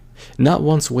continued, not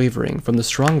once wavering from the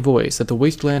strong voice that the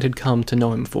wasteland had come to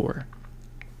know him for.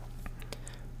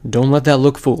 Don't let that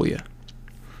look fool you.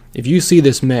 If you see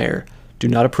this mare, do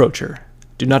not approach her.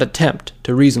 Do not attempt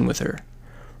to reason with her.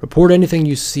 Report anything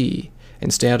you see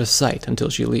and stay out of sight until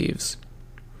she leaves.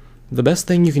 The best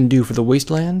thing you can do for the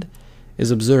wasteland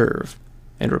is observe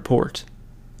and report.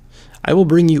 I will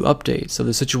bring you updates of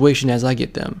the situation as I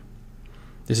get them.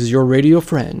 This is your radio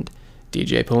friend,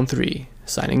 DJ Pone 3,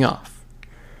 signing off,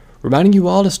 reminding you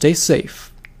all to stay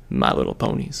safe, my little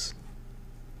ponies.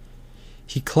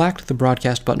 He clacked the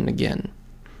broadcast button again,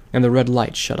 and the red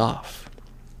light shut off.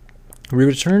 We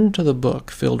returned to the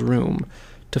book-filled room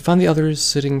to find the others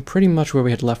sitting pretty much where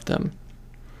we had left them.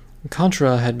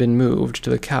 Contra had been moved to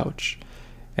the couch,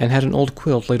 and had an old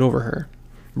quilt laid over her.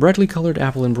 Brightly colored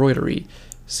apple embroidery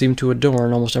seemed to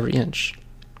adorn almost every inch.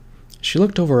 She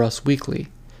looked over us weakly,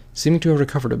 seeming to have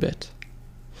recovered a bit.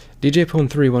 DJ Pone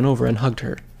 3 went over and hugged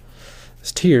her,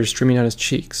 his tears streaming down his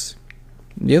cheeks.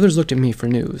 The others looked at me for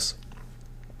news.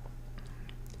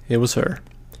 It was her.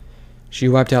 She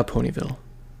wiped out Ponyville.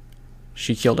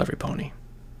 She killed every pony.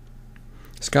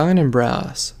 Skyline and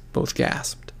Brass both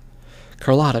gasped.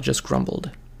 Carlotta just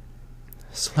grumbled.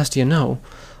 Celestia, no.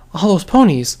 All those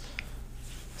ponies!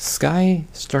 Sky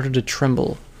started to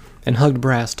tremble and hugged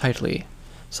Brass tightly,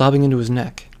 sobbing into his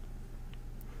neck.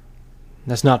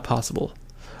 That's not possible.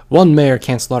 One mare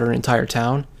can't slaughter an entire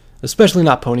town, especially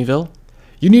not Ponyville.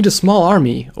 You need a small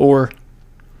army, or...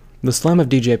 The slam of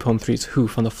DJ Poem 3's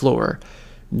hoof on the floor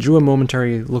drew a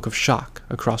momentary look of shock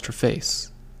across her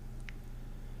face.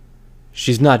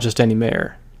 She's not just any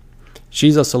mare.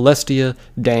 She's a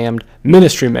Celestia-damned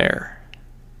ministry mare.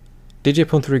 DJ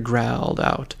Poem 3 growled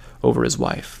out over his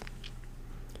wife.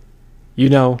 You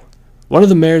know, one of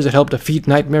the mares that helped defeat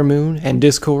Nightmare Moon and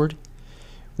Discord?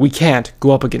 We can't go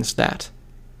up against that.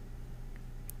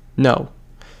 No,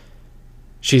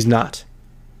 she's not.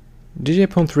 DJ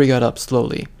Poem 3 got up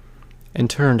slowly and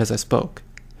turned as I spoke,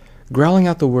 growling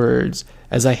out the words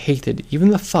as I hated even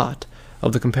the thought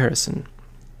of the comparison.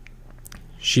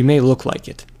 She may look like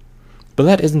it, but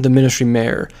that isn't the ministry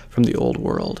mare from the old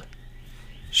world.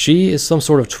 She is some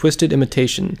sort of twisted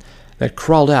imitation that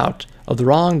crawled out of the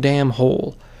wrong damn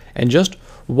hole and just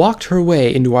walked her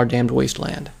way into our damned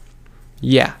wasteland.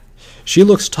 Yeah, she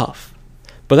looks tough,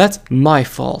 but that's my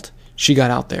fault she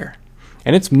got out there,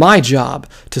 and it's my job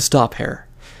to stop her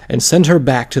and send her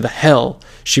back to the hell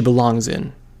she belongs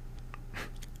in.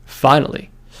 Finally,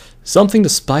 something to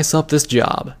spice up this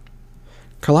job.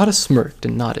 Carlotta smirked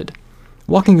and nodded,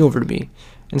 walking over to me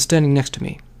and standing next to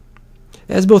me.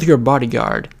 As both your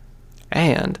bodyguard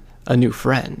and a new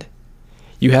friend,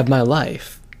 you have my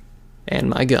life and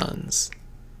my guns.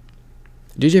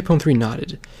 DJ Poem 3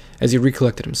 nodded as he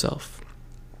recollected himself.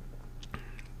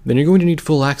 Then you're going to need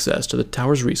full access to the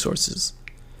tower's resources.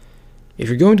 If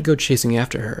you're going to go chasing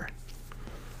after her,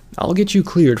 I'll get you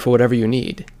cleared for whatever you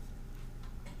need.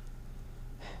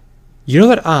 You know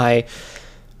that I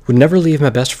would never leave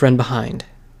my best friend behind.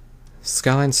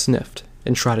 Skyline sniffed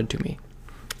and trotted to me,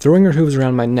 throwing her hooves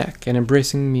around my neck and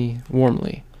embracing me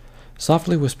warmly,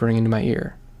 softly whispering into my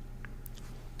ear.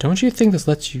 Don't you think this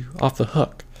lets you off the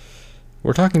hook?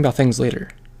 We're talking about things later.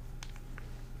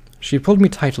 She pulled me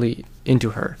tightly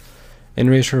into her and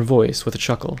raised her voice with a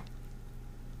chuckle.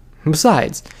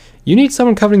 Besides, you need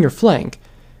someone covering your flank.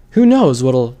 Who knows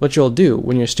what you'll do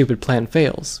when your stupid plan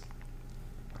fails?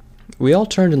 We all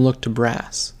turned and looked to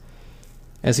Brass,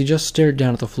 as he just stared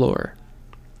down at the floor,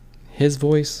 his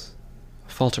voice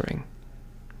faltering.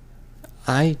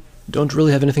 I don't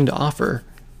really have anything to offer.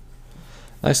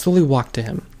 I slowly walked to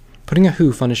him, putting a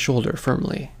hoof on his shoulder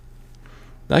firmly.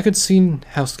 I could see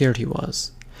how scared he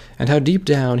was, and how deep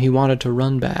down he wanted to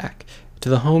run back to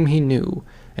the home he knew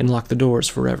and lock the doors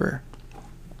forever.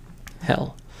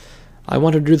 Hell, I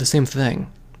wanted to do the same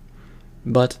thing.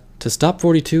 But to stop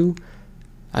 42,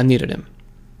 I needed him.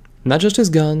 Not just his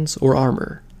guns or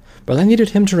armor, but I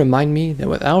needed him to remind me that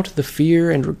without the fear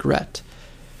and regret,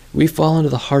 we fall into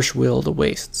the harsh will of the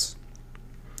wastes.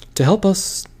 To help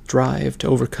us strive to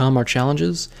overcome our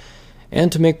challenges and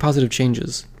to make positive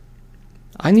changes.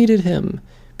 I needed him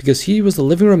because he was the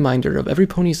living reminder of every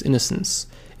pony's innocence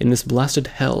in this blasted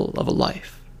hell of a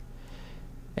life.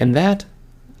 And that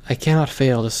I cannot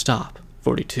fail to stop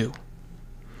 42.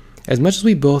 As much as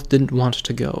we both didn't want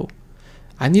to go,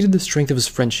 I needed the strength of his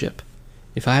friendship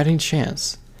if I had any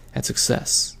chance at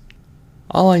success.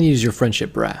 All I need is your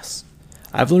friendship, Brass.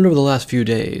 I've learned over the last few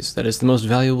days that it's the most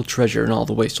valuable treasure in all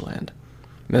the wasteland,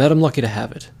 and that I'm lucky to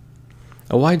have it.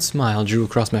 A wide smile drew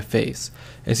across my face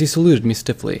as he saluted me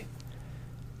stiffly.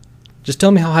 Just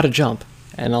tell me how to jump,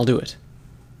 and I'll do it.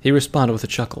 He responded with a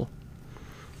chuckle.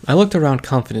 I looked around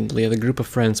confidently at the group of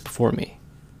friends before me.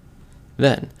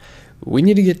 Then, we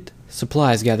need to get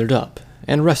supplies gathered up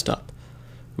and rest up.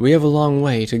 We have a long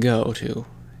way to go to,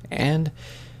 and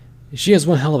she has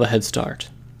one hell of a head start.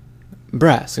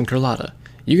 Brass and Carlotta,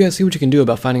 you guys see what you can do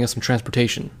about finding us some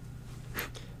transportation.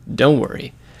 Don't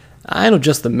worry, I know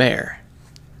just the mare.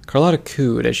 Carlotta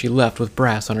cooed as she left with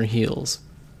Brass on her heels.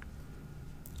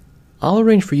 I'll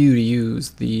arrange for you to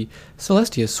use the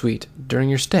Celestia suite during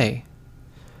your stay.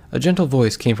 A gentle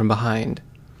voice came from behind.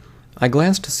 I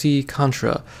glanced to see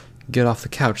Contra get off the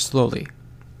couch slowly.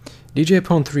 DJ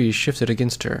Poem 3 shifted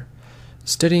against her,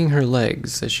 steadying her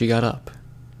legs as she got up.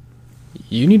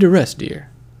 You need to rest, dear,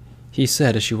 he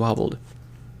said as she wobbled.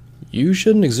 You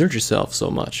shouldn't exert yourself so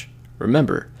much.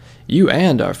 Remember, you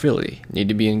and our filly need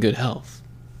to be in good health.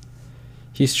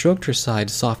 He stroked her side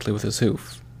softly with his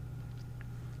hoof.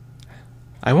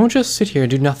 I won't just sit here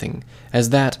and do nothing, as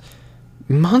that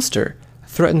monster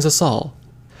threatens us all.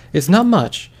 It's not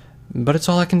much, but it's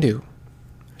all I can do.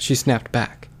 She snapped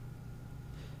back.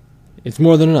 It's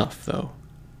more than enough, though.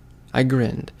 I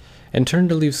grinned, and turned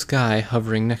to leave Sky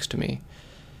hovering next to me.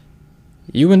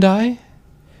 You and I?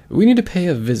 We need to pay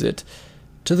a visit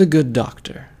to the good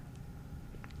doctor.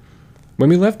 When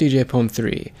we left DJ Poem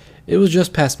 3, it was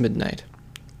just past midnight,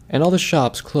 and all the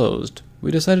shops closed.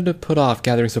 We decided to put off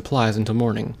gathering supplies until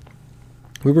morning.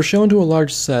 We were shown to a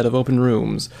large set of open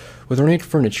rooms with ornate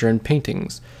furniture and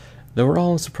paintings that were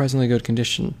all in surprisingly good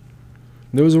condition.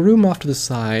 There was a room off to the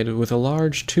side with a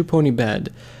large two-pony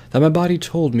bed that my body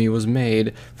told me was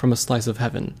made from a slice of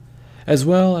heaven, as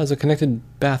well as a connected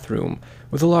bathroom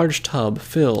with a large tub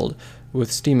filled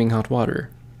with steaming hot water.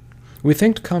 We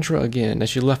thanked Contra again as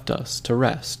she left us to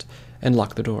rest and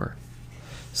locked the door.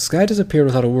 Sky disappeared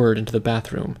without a word into the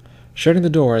bathroom, shutting the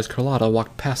door as Carlotta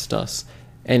walked past us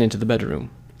and into the bedroom.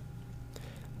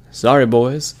 Sorry,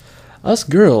 boys. Us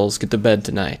girls get to bed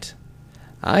tonight.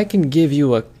 I can give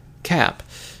you a cap,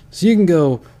 so you can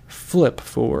go flip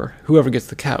for whoever gets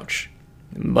the couch.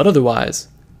 But otherwise,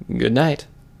 good night,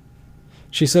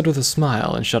 she said with a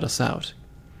smile and shut us out.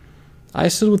 I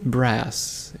stood with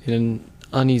Brass in an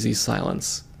uneasy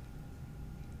silence.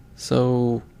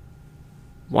 So,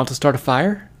 want to start a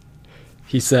fire?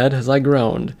 He said as I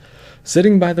groaned,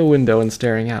 sitting by the window and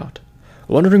staring out,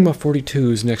 wondering what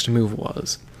 42's next move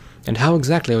was, and how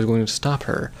exactly I was going to stop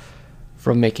her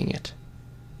from making it.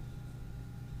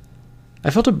 I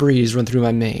felt a breeze run through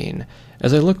my mane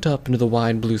as I looked up into the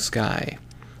wide blue sky,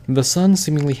 the sun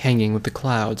seemingly hanging with the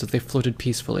clouds as they floated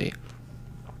peacefully.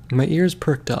 My ears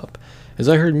perked up as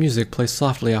I heard music play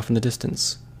softly off in the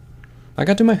distance. I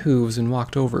got to my hooves and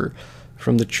walked over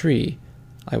from the tree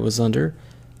I was under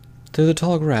to the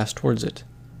tall grass towards it.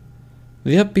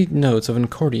 The upbeat notes of an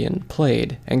accordion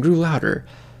played and grew louder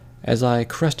as I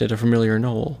crested a familiar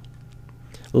knoll.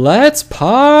 Let's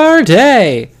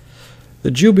party!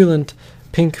 The jubilant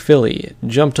pink filly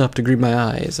jumped up to greet my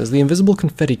eyes as the invisible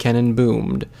confetti cannon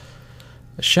boomed,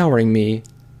 showering me,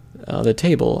 the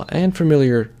table, and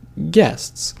familiar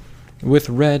guests with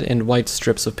red and white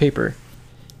strips of paper.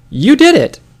 You did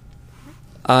it!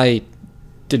 I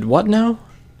did what now?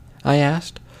 I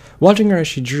asked, watching her as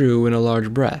she drew in a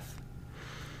large breath.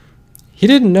 He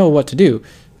didn't know what to do,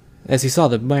 as he saw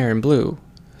the mire in blue,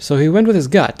 so he went with his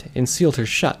gut and sealed her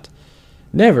shut,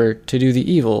 never to do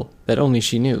the evil that only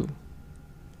she knew.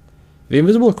 The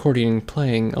invisible accordion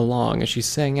playing along as she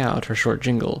sang out her short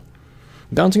jingle,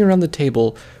 bouncing around the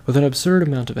table with an absurd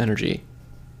amount of energy.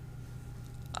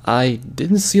 I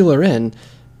didn't seal her in.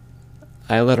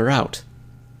 I let her out.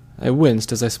 I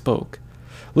winced as I spoke,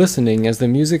 listening as the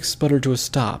music sputtered to a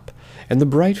stop, and the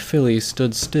bright filly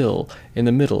stood still in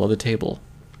the middle of the table.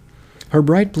 Her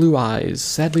bright blue eyes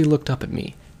sadly looked up at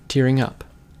me, tearing up.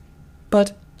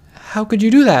 But how could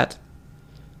you do that?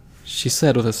 She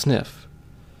said with a sniff.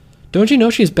 Don't you know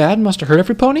she's bad and must have hurt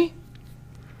every pony?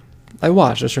 I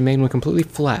watched as her mane went completely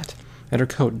flat and her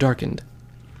coat darkened.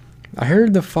 I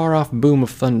heard the far-off boom of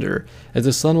thunder as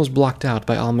the sun was blocked out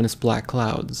by ominous black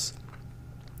clouds.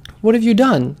 What have you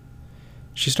done?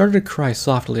 She started to cry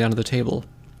softly onto the table.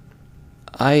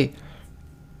 I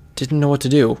didn't know what to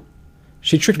do.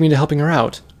 She tricked me into helping her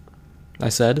out, I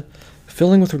said,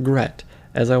 filling with regret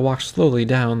as I walked slowly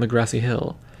down the grassy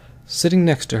hill, sitting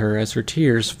next to her as her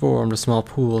tears formed a small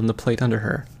pool in the plate under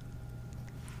her.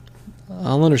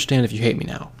 I'll understand if you hate me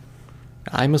now.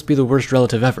 I must be the worst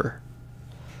relative ever.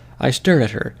 I stared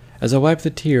at her as I wiped the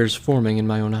tears forming in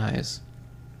my own eyes.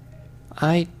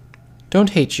 I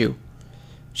don't hate you,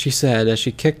 she said as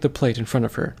she kicked the plate in front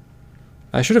of her.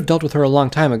 I should have dealt with her a long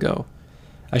time ago.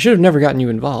 I should have never gotten you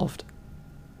involved.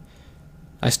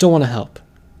 I still want to help.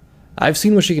 I've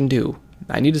seen what she can do.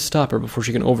 I need to stop her before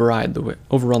she can overrun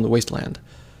the wasteland.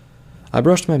 I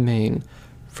brushed my mane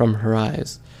from her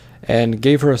eyes and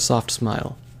gave her a soft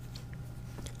smile.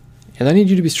 And I need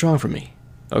you to be strong for me,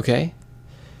 okay?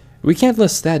 We can't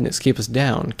let sadness keep us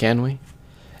down, can we?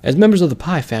 As members of the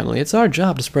Pie family, it's our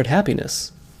job to spread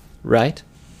happiness, right?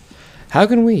 How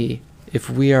can we if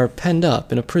we are penned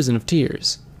up in a prison of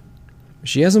tears?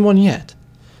 She hasn't won yet,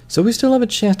 so we still have a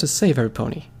chance to save every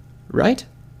pony, right?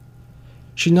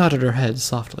 She nodded her head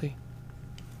softly.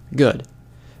 Good.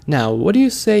 Now, what do you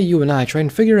say you and I try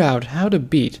and figure out how to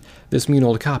beat this mean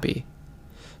old copy?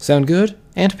 Sound good,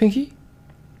 Aunt Pinky?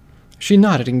 She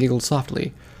nodded and giggled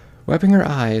softly, wiping her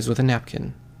eyes with a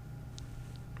napkin.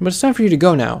 But it's time for you to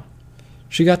go now.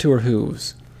 She got to her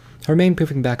hooves, her mane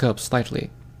poofing back up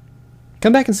slightly.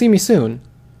 Come back and see me soon.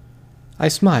 I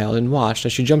smiled and watched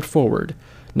as she jumped forward,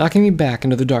 knocking me back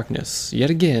into the darkness, yet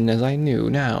again as I knew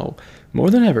now, more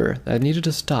than ever, that I needed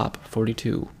to stop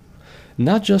 42.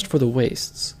 Not just for the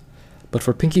wastes, but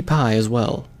for Pinkie Pie as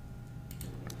well.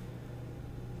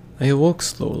 I awoke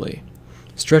slowly,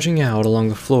 stretching out along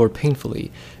the floor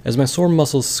painfully as my sore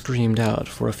muscles screamed out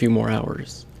for a few more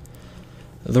hours.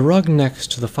 The rug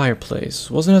next to the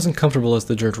fireplace wasn't as uncomfortable as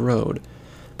the dirt road,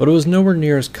 but it was nowhere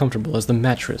near as comfortable as the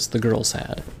mattress the girls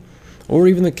had, or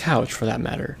even the couch for that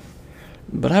matter.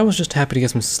 But I was just happy to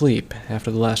get some sleep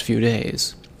after the last few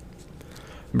days.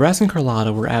 Brass and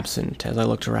Carlotta were absent as I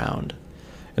looked around,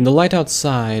 and the light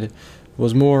outside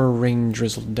was more rain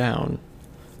drizzled down.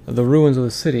 The ruins of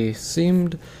the city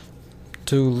seemed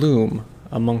to loom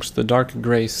amongst the dark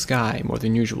gray sky more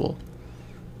than usual.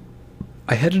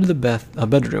 I headed to the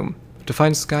bedroom to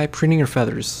find Sky preening her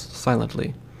feathers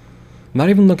silently, not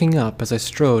even looking up as I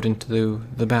strode into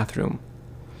the bathroom.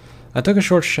 I took a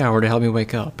short shower to help me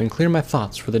wake up and clear my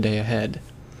thoughts for the day ahead.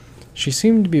 She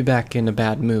seemed to be back in a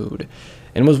bad mood,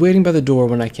 and was waiting by the door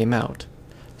when I came out,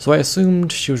 so I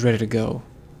assumed she was ready to go.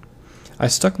 I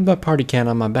stuck my party can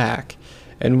on my back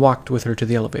and walked with her to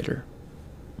the elevator.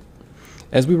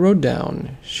 As we rode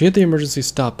down, she hit the emergency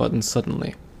stop button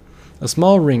suddenly. A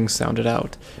small ring sounded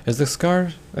out as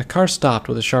the car stopped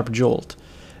with a sharp jolt,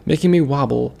 making me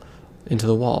wobble into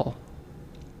the wall.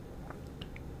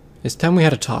 It's time we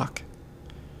had a talk.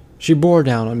 She bore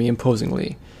down on me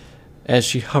imposingly as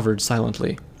she hovered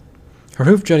silently, her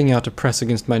hoof jutting out to press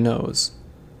against my nose.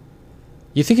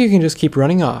 You think you can just keep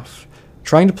running off,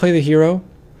 trying to play the hero?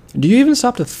 Do you even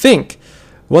stop to think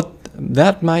what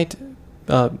that might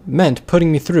meant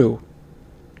putting me through?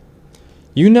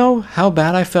 You know how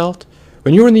bad I felt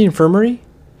when you were in the infirmary?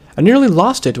 I nearly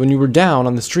lost it when you were down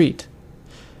on the street.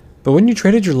 But when you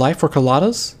traded your life for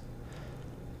Carlotta's,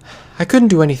 I couldn't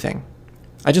do anything.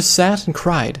 I just sat and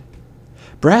cried.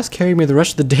 Brass carried me the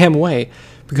rest of the damn way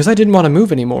because I didn't want to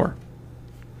move anymore.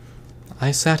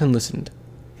 I sat and listened.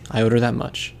 I owed her that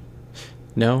much.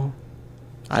 No,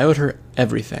 I owed her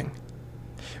everything.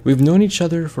 We've known each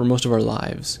other for most of our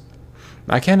lives.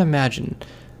 I can't imagine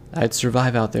I'd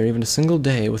survive out there even a single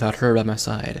day without her by my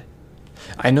side.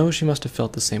 I know she must have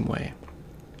felt the same way.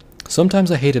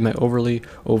 Sometimes I hated my overly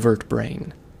overt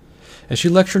brain. As she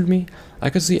lectured me, I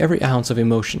could see every ounce of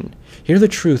emotion, hear the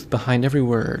truth behind every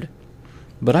word.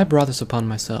 But I brought this upon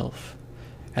myself,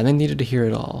 and I needed to hear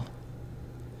it all.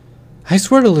 I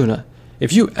swear to Luna,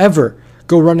 if you ever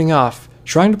go running off,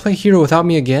 trying to play hero without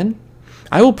me again,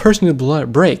 I will personally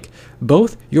break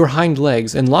both your hind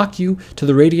legs and lock you to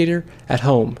the radiator at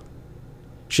home.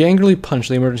 She angrily punched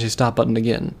the emergency stop button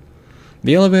again,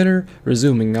 the elevator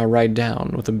resuming our ride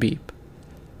down with a beep.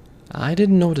 I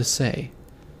didn't know what to say.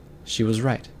 She was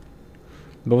right.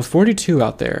 But with 42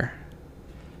 out there,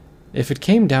 if it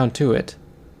came down to it,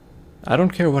 I don't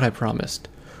care what I promised,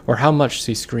 or how much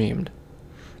she screamed.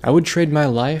 I would trade my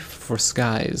life for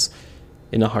Sky's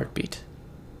in a heartbeat.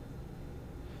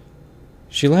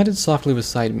 She landed softly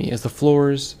beside me as the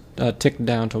floors ticked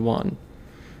down to 1,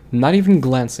 not even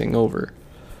glancing over.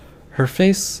 Her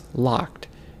face locked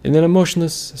in an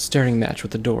emotionless staring match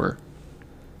with the door.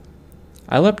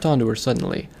 I leapt onto her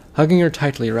suddenly, hugging her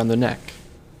tightly around the neck.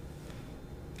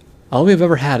 All we have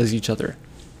ever had is each other.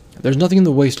 There's nothing in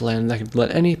the wasteland that could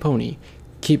let any pony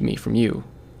keep me from you.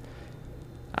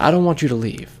 I don't want you to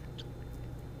leave.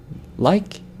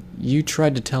 Like you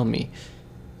tried to tell me,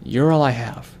 you're all I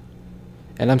have,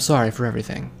 and I'm sorry for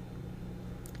everything.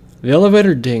 The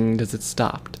elevator dinged as it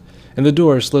stopped, and the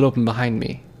door slid open behind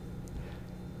me.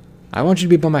 I want you to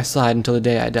be by my side until the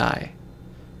day I die.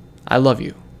 I love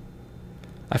you.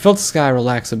 I felt Sky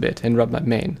relax a bit and rub my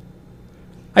mane.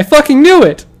 I fucking knew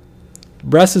it!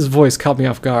 Brass's voice caught me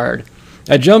off guard.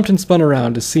 I jumped and spun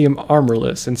around to see him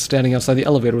armorless and standing outside the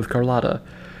elevator with Carlotta,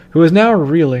 who was now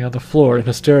reeling on the floor in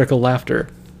hysterical laughter.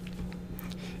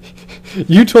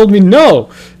 You told me no!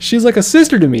 She's like a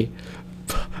sister to me.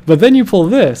 But then you pull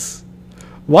this.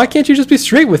 Why can't you just be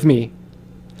straight with me?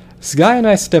 Sky and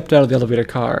I stepped out of the elevator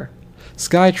car,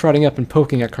 Sky trotting up and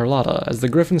poking at Carlotta as the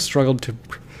griffin struggled to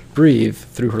breathe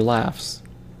through her laughs.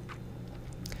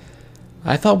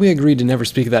 I thought we agreed to never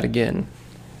speak of that again.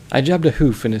 I jabbed a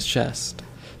hoof in his chest,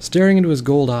 staring into his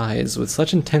gold eyes with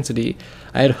such intensity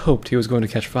I had hoped he was going to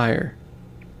catch fire.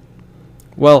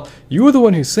 Well, you were the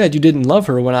one who said you didn't love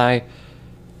her when I...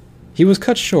 He was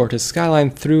cut short as Skyline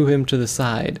threw him to the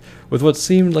side with what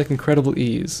seemed like incredible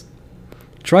ease.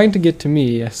 Trying to get to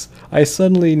me, I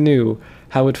suddenly knew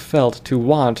how it felt to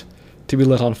want to be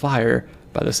lit on fire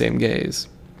by the same gaze.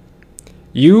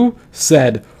 You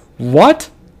said what?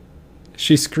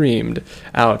 She screamed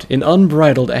out in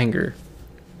unbridled anger.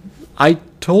 I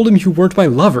told him you weren't my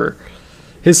lover.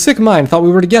 His sick mind thought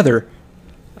we were together.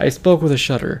 I spoke with a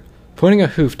shudder, pointing a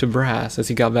hoof to Brass as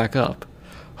he got back up,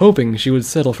 hoping she would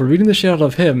settle for beating the shit out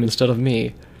of him instead of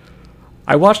me.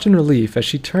 I watched in relief as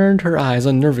she turned her eyes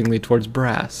unnervingly towards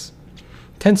Brass.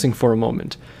 tensing for a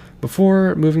moment,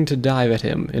 before moving to dive at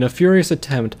him in a furious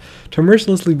attempt to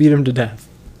mercilessly beat him to death.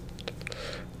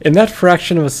 In that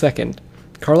fraction of a second,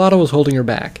 Carlotta was holding her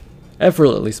back,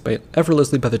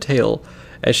 effortlessly by the tail,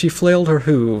 as she flailed her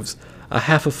hooves a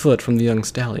half a foot from the young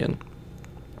stallion.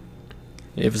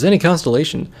 If it's any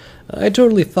consolation, I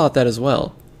totally thought that as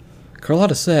well,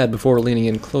 Carlotta said before leaning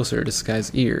in closer to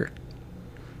Sky's ear.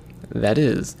 That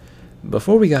is,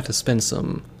 before we got to spend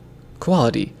some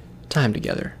quality time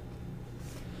together.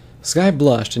 Sky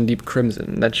blushed in deep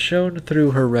crimson that showed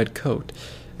through her red coat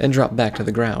and dropped back to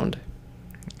the ground.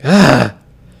 Ah!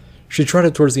 She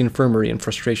trotted towards the infirmary in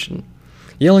frustration,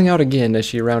 yelling out again as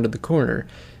she rounded the corner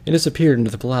and disappeared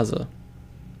into the plaza.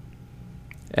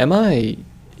 Am I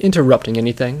interrupting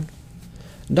anything?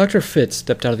 Dr. Fitz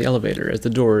stepped out of the elevator as the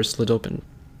doors slid open.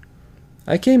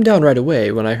 I came down right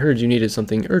away when I heard you needed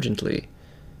something urgently.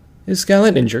 Is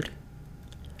Skyline injured?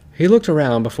 He looked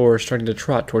around before starting to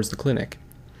trot towards the clinic.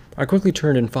 I quickly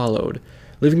turned and followed,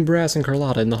 leaving Brass and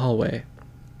Carlotta in the hallway.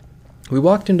 We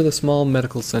walked into the small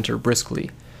medical center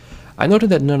briskly. I noted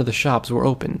that none of the shops were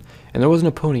open, and there wasn't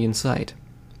a pony in sight.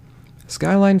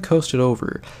 Skyline coasted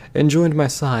over and joined my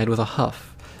side with a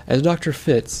huff as Dr.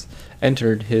 Fitz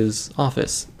entered his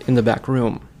office in the back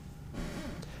room.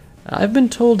 I've been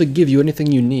told to give you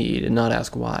anything you need and not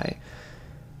ask why.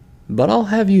 But I'll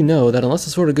have you know that unless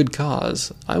it's for a good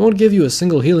cause, I won't give you a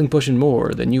single healing potion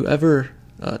more than you ever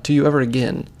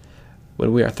again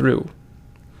when we are through.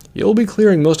 You'll be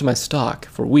clearing most of my stock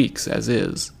for weeks as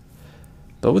is.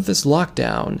 But with this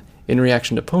lockdown, in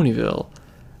reaction to Ponyville,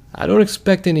 I don't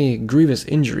expect any grievous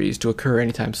injuries to occur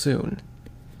anytime soon.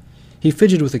 He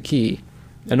fidgeted with a key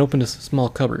and opened a small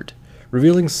cupboard,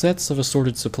 revealing sets of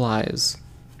assorted supplies.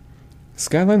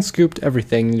 Skyline scooped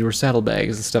everything into her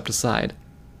saddlebags and stepped aside.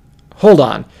 Hold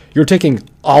on, you're taking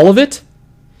all of it?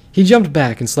 He jumped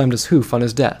back and slammed his hoof on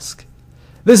his desk.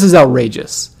 This is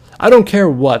outrageous. I don't care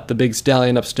what the big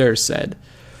stallion upstairs said.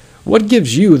 What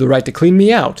gives you the right to clean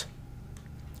me out?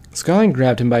 Skyline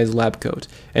grabbed him by his lab coat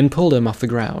and pulled him off the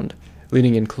ground,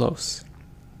 leaning in close.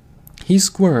 He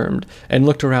squirmed and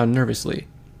looked around nervously.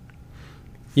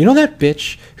 You know that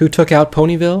bitch who took out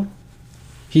Ponyville?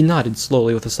 He nodded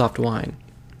slowly with a soft whine.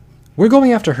 We're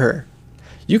going after her.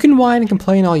 You can whine and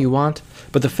complain all you want,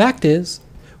 but the fact is,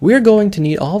 we're going to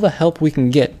need all the help we can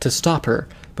get to stop her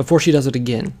before she does it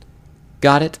again.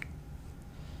 Got it?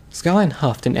 Skyline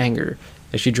huffed in anger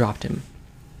as she dropped him.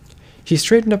 He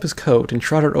straightened up his coat and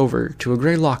trotted over to a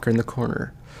gray locker in the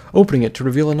corner, opening it to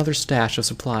reveal another stash of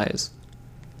supplies.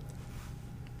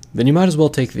 Then you might as well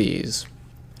take these.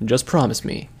 Just promise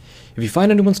me, if you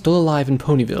find anyone still alive in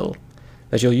Ponyville,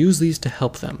 that you'll use these to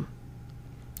help them.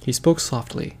 He spoke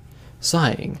softly,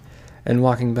 sighing, and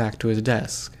walking back to his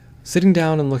desk, sitting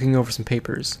down and looking over some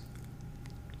papers.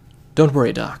 Don't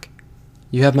worry, Doc.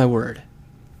 You have my word.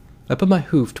 I put my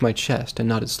hoof to my chest and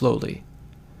nodded slowly.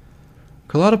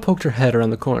 Carlotta poked her head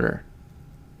around the corner.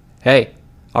 Hey,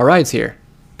 our ride's here.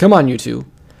 Come on, you two.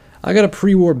 I got a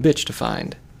pre-war bitch to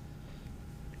find.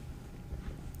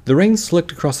 The rain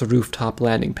slicked across the rooftop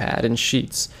landing pad in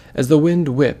sheets as the wind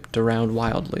whipped around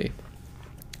wildly.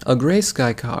 A gray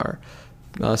sky car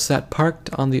sat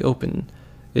parked on the open.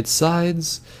 Its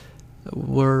sides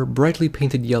were brightly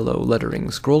painted yellow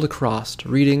lettering scrolled across,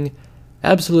 reading,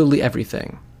 Absolutely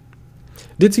Everything.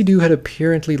 Ditzy-Doo had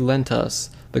apparently lent us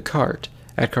the cart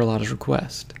at Carlotta's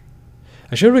request.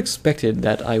 I should have expected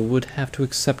that I would have to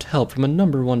accept help from a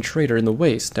number one trader in the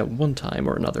Waste at one time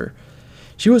or another.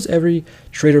 She was every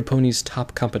trader pony's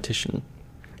top competition,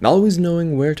 always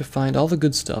knowing where to find all the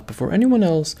good stuff before anyone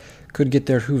else could get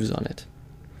their hooves on it.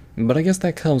 But I guess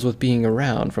that comes with being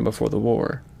around from before the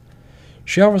war.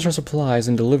 She offers her supplies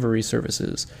and delivery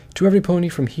services to every pony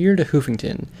from here to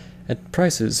Hoofington at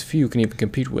prices few can even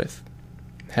compete with.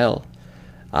 Hell,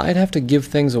 I'd have to give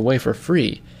things away for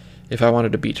free if I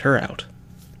wanted to beat her out.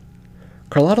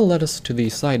 Carlotta led us to the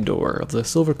side door of the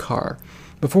silver car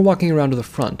before walking around to the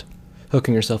front,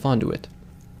 hooking herself onto it.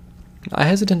 I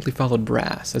hesitantly followed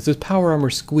Brass as his power armor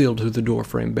squealed through the door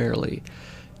frame barely,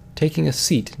 taking a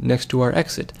seat next to our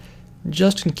exit,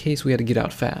 just in case we had to get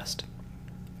out fast.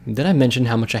 Did I mention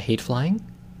how much I hate flying?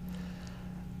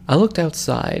 I looked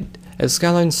outside as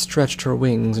Skyline stretched her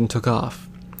wings and took off,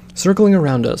 circling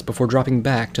around us before dropping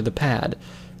back to the pad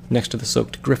next to the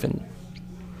soaked Griffin.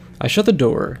 I shut the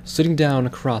door, sitting down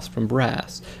across from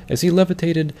Brass as he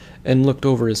levitated and looked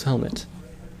over his helmet.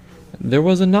 There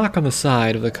was a knock on the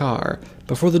side of the car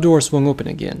before the door swung open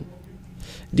again.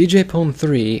 DJ Pone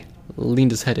 3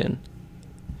 leaned his head in.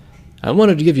 I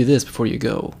wanted to give you this before you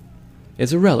go.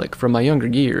 It's a relic from my younger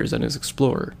years as an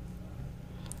explorer.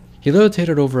 He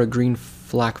levitated over a green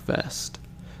flak vest,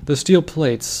 The steel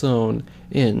plates sewn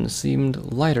in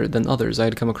seemed lighter than others I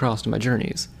had come across in my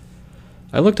journeys.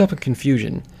 I looked up in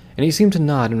confusion, and he seemed to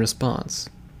nod in response.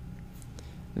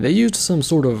 They used some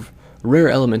sort of rare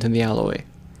element in the alloy,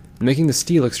 making the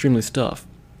steel extremely tough.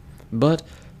 But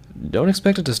don't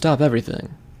expect it to stop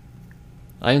everything.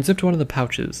 I unzipped one of the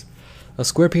pouches. A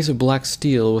square piece of black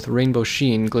steel with rainbow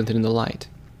sheen glinted in the light.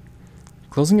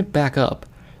 Closing it back up,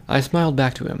 I smiled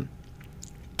back to him,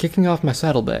 kicking off my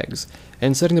saddlebags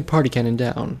and setting the party cannon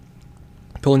down,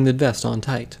 pulling the vest on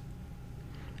tight.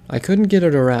 I couldn't get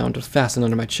it around to fasten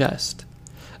under my chest.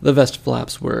 The vest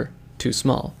flaps were too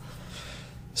small.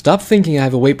 Stop thinking I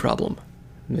have a weight problem.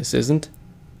 This isn't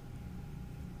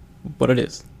what it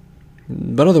is.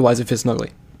 But otherwise it fits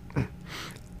snugly.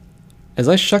 As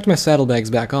I shucked my saddlebags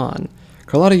back on,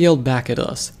 Carlotta yelled back at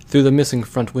us through the missing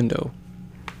front window.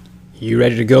 You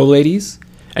ready to go, ladies?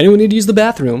 Anyone need to use the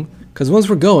bathroom? 'Cause once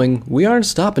we're going, we aren't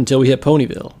stopping until we hit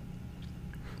Ponyville.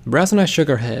 Brass and I shook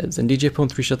our heads, and DJ Pone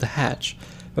 3 shut the hatch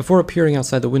before appearing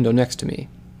outside the window next to me.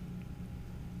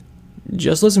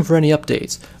 Just listen for any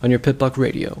updates on your Pitbuck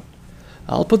radio.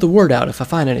 I'll put the word out if I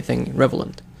find anything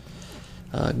relevant.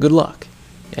 Good luck,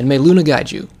 and may Luna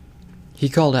guide you. He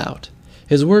called out,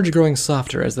 his words growing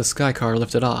softer as the sky car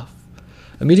lifted off,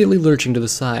 immediately lurching to the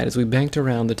side as we banked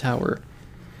around the tower.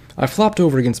 I flopped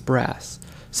over against Brass,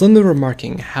 suddenly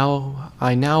remarking how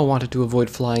I now wanted to avoid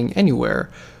flying anywhere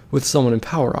with someone in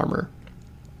power armor.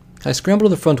 I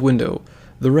scrambled to the front window,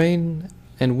 the rain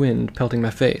and wind pelting my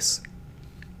face.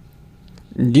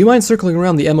 Do you mind circling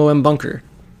around the MOM bunker?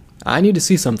 I need to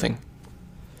see something.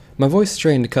 My voice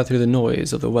strained to cut through the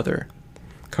noise of the weather.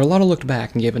 Carlotta looked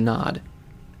back and gave a nod.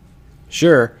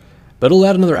 Sure, but it'll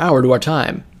add another hour to our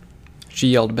time, she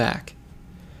yelled back.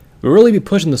 We'll really be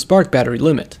pushing the spark battery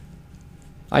limit.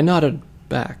 I nodded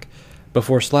back,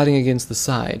 before sliding against the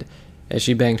side as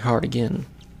she banged hard again.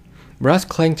 Brass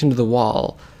clanked into the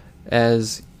wall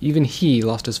as even he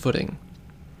lost his footing.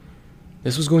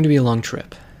 This was going to be a long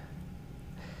trip.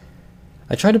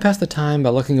 I tried to pass the time by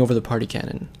looking over the party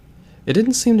cannon. It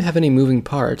didn't seem to have any moving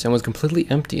parts and was completely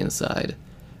empty inside.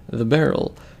 The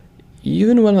barrel,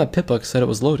 even when my Pitbuck said it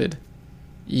was loaded.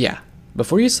 Yeah,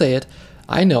 before you say it,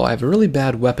 I know I have a really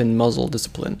bad weapon muzzle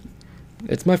discipline.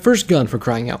 It's my first gun for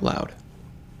crying out loud.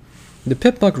 The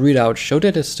Pitbuck readout showed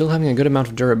it as still having a good amount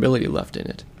of durability left in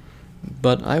it,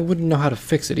 but I wouldn't know how to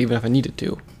fix it even if I needed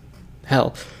to.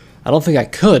 Hell, I don't think I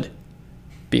could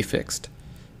be fixed.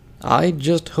 I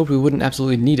just hoped we wouldn't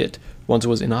absolutely need it once it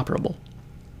was inoperable.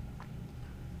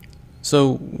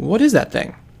 So, what is that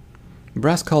thing?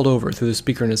 Brass called over through the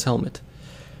speaker in his helmet.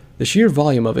 The sheer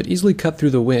volume of it easily cut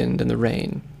through the wind and the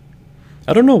rain.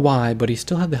 I don't know why, but he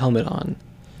still had the helmet on.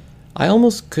 I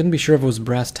almost couldn't be sure if it was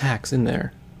brass tacks in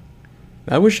there.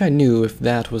 I wish I knew if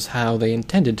that was how they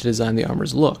intended to design the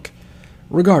armor's look.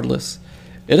 Regardless,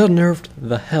 it unnerved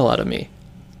the hell out of me.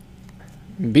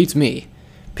 Beats me.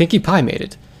 Pinkie Pie made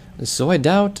it, so I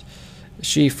doubt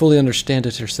she fully understands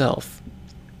it herself.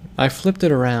 I flipped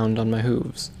it around on my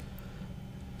hooves.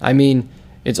 I mean,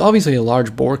 it's obviously a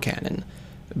large bore cannon,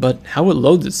 but how it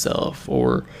loads itself,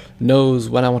 or knows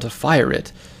when I want to fire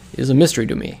it, is a mystery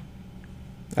to me.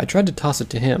 I tried to toss it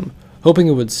to him, hoping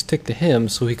it would stick to him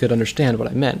so he could understand what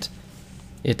I meant.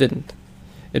 It didn't.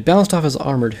 It bounced off his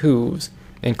armored hooves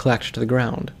and clacked to the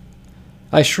ground.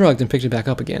 I shrugged and picked it back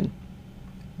up again.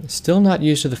 Still not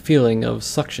used to the feeling of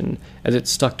suction as it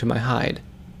stuck to my hide.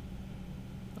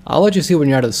 I'll let you see when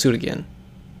you're out of the suit again.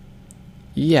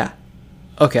 Yeah.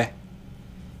 Okay.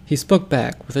 He spoke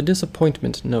back with a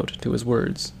disappointment note to his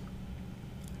words.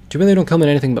 Too bad they don't come in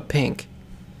anything but pink.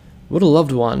 Would have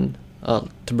loved one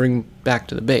to bring back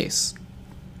to the base.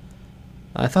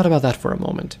 I thought about that for a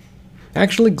moment.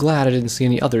 Actually glad I didn't see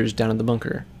any others down in the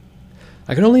bunker.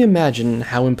 I can only imagine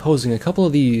how imposing a couple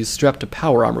of these strapped to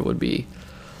power armor would be,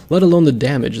 let alone the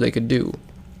damage they could do.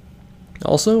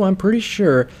 Also, I'm pretty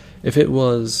sure if it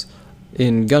was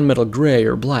in gunmetal gray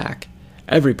or black,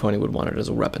 every pony would want it as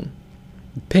a weapon.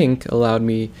 Pink allowed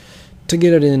me to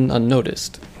get it in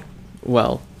unnoticed.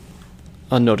 Well,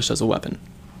 unnoticed as a weapon.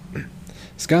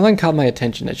 Skyline caught my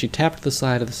attention as she tapped the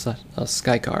side of the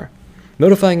sky car,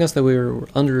 notifying us that we were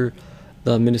under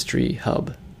the ministry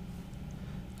hub.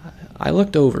 I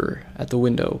looked over at the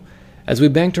window as we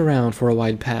banked around for a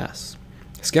wide pass,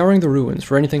 scouring the ruins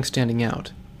for anything standing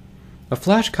out. A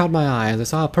flash caught my eye as I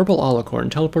saw a purple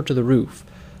alicorn teleport to the roof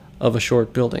of a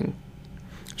short building,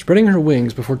 spreading her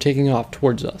wings before taking off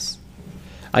towards us.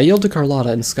 I yelled to Carlotta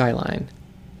and Skyline,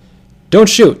 "Don't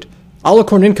shoot!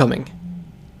 Alicorn incoming!"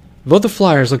 Both the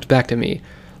flyers looked back to me,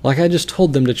 like I just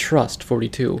told them to trust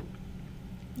 42.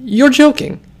 "You're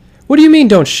joking! What do you mean,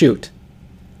 don't shoot?"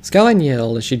 Skyline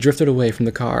yelled as she drifted away from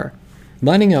the car,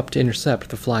 lining up to intercept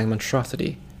the flying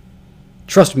monstrosity.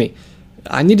 "Trust me,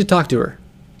 I need to talk to her,"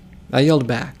 I yelled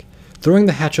back, throwing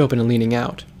the hatch open and leaning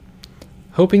out,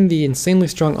 hoping the insanely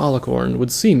strong alicorn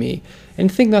would see me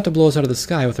and think not to blow us out of the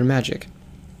sky with her magic.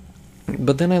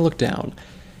 But then I looked down,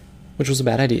 which was a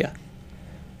bad idea.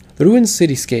 The ruined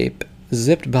cityscape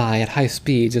zipped by at high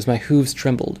speeds as my hooves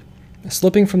trembled,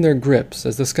 slipping from their grips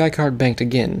as the skycart banked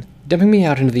again, dumping me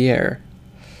out into the air.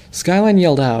 Skyline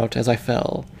yelled out as I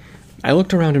fell. I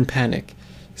looked around in panic,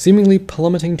 seemingly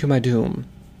plummeting to my doom.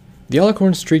 The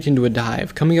alicorn streaked into a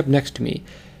dive, coming up next to me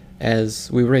as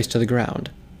we raced to the ground.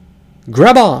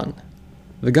 "Grab on!"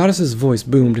 The goddess's voice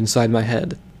boomed inside my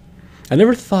head. I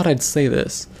never thought I'd say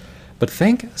this, but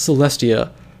thank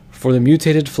Celestia for the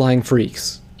mutated flying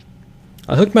freaks.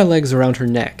 I hooked my legs around her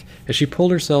neck as she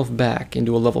pulled herself back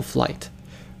into a level flight,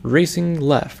 racing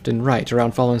left and right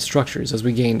around fallen structures as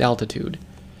we gained altitude.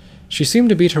 She seemed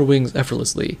to beat her wings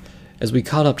effortlessly as we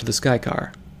caught up to the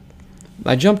skycar.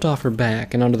 I jumped off her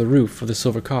back and onto the roof of the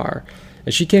silver car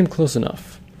as she came close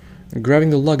enough, grabbing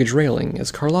the luggage railing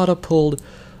as Carlotta pulled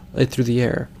it through the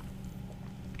air.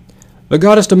 "The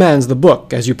goddess demands the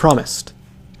book, as you promised."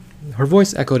 Her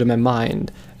voice echoed in my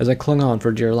mind as I clung on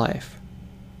for dear life.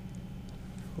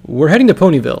 "We're heading to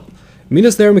Ponyville. Meet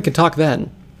us there and we can talk then,"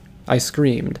 I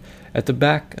screamed at the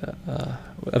back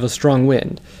of a strong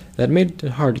wind that made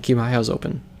it hard to keep my eyes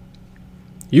open.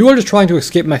 "You are just trying to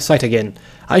escape my sight again.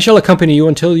 I shall accompany you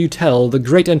until you tell the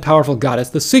great and powerful goddess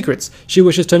the secrets she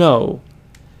wishes to know."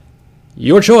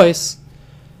 "Your choice."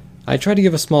 I tried to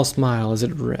give a small smile as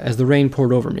the rain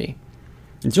poured over me.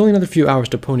 It's only another few hours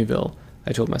to Ponyville,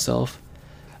 I told myself.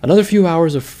 Another few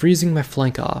hours of freezing my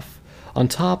flank off, on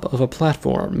top of a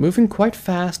platform moving quite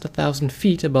fast 1,000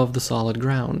 feet above the solid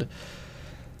ground.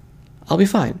 I'll be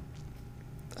fine.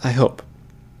 I hope.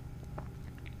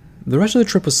 The rest of the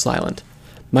trip was silent,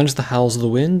 minus the howls of the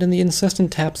wind and the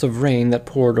incessant taps of rain that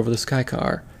poured over the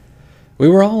skycar. We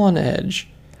were all on edge,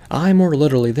 I more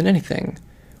literally than anything,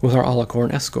 with our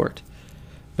alicorn escort,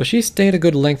 but she stayed a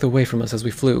good length away from us as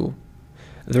we flew.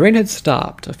 The rain had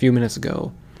stopped a few minutes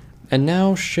ago, and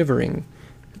now shivering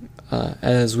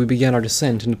as we began our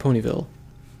descent into Ponyville.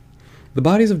 The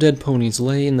bodies of dead ponies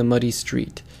lay in the muddy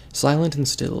street, silent and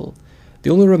still, the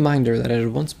only reminder that it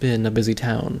had once been a busy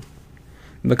town.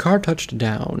 The car touched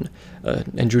down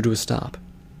and drew to a stop.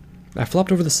 I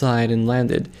flopped over the side and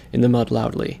landed in the mud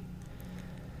loudly.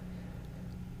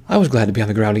 I was glad to be on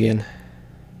the ground again.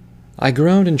 I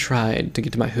groaned and tried to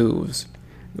get to my hooves,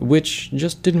 which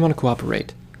just didn't want to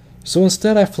cooperate. So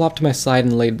instead I flopped to my side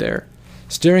and laid there,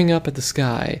 staring up at the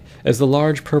sky as the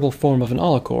large purple form of an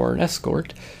alicorn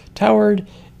escort towered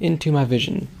into my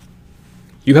vision.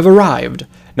 "You have arrived.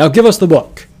 Now give us the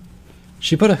book."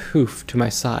 She put a hoof to my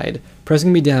side,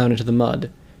 pressing me down into the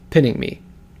mud, pinning me.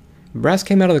 Brass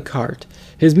came out of the cart,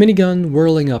 his minigun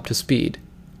whirling up to speed.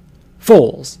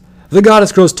 "Foals, the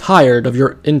goddess grows tired of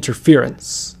your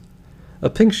interference." A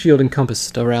pink shield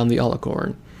encompassed around the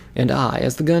alicorn, and I,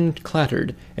 as the gun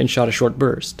clattered and shot a short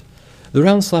burst, the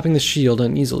round slapping the shield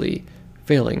uneasily,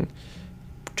 failing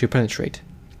to penetrate.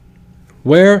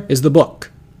 "Where is the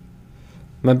book?"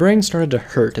 My brain started to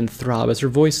hurt and throb as her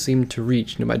voice seemed to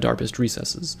reach into my darkest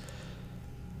recesses.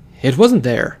 "It wasn't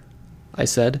there," I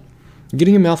said,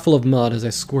 getting a mouthful of mud as I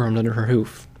squirmed under her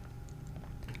hoof.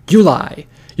 "You lie!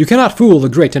 You cannot fool the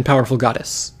great and powerful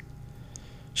goddess!"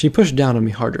 She pushed down on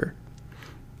me harder.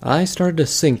 I started to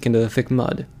sink into the thick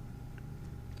mud.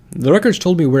 "The records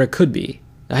told me where it could be.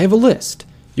 I have a list.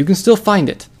 You can still find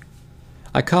it."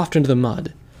 I coughed into the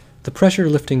mud, the pressure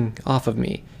lifting off of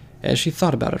me as she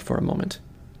thought about it for a moment.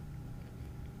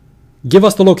 "Give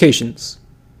us the locations."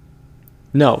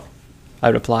 "No," I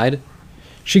replied.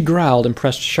 She growled and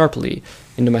pressed sharply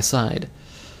into my side.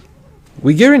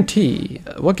 What guarantee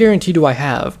do I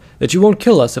have that you won't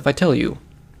kill us if I tell you?"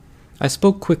 I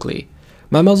spoke quickly,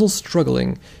 my muzzle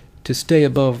struggling to stay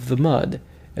above the mud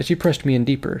as she pressed me in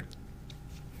deeper.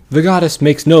 "The goddess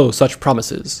makes no such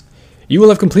promises. You will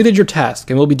have completed your task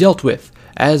and will be dealt with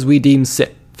as we deem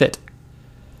fit."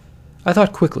 I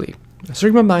thought quickly,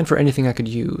 searching my mind for anything I could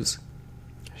use.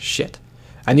 Shit,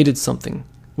 I needed something.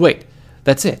 Wait,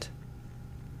 that's it.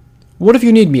 "What if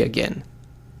you need me again?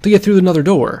 To get through another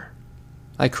door?"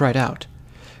 I cried out,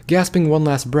 gasping one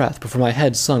last breath before my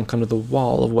head sunk under the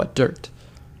wall of wet dirt.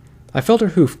 I felt her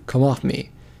hoof come off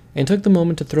me, and took the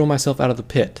moment to throw myself out of the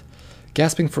pit,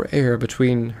 gasping for air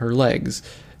between her legs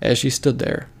as she stood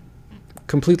there,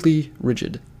 completely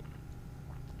rigid.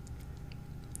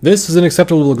 "This is an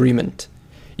acceptable agreement.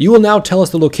 You will now tell us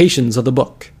the locations of the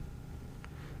book."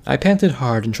 I panted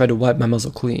hard and tried to wipe my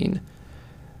muzzle clean.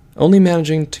 only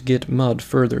managing to get mud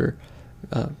further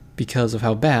because of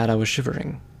how bad I was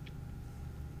shivering.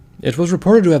 It was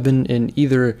reported to have been in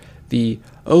either the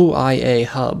OIA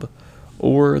hub,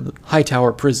 or the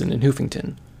Hightower prison in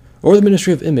Hoofington, or the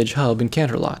Ministry of Image hub in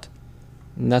Canterlot.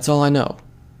 And that's all I know.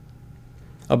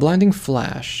 A blinding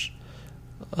flash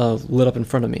lit up in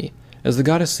front of me, as the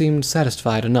goddess seemed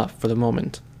satisfied enough for the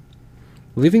moment,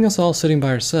 leaving us all sitting by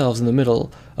ourselves in the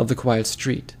middle of the quiet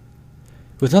street,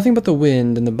 with nothing but the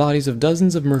wind and the bodies of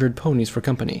dozens of murdered ponies for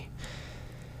company.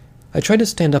 I tried to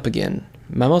stand up again.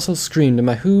 My muscles screamed and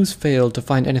my hooves failed to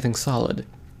find anything solid,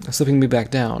 slipping me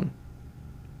back down.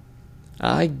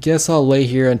 I guess I'll lay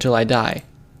here until I die.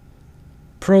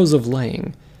 Pros of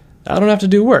laying: I don't have to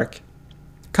do work.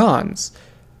 Cons: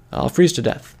 I'll freeze to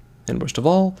death. And worst of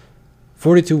all,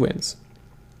 42 wins.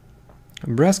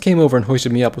 Brass came over and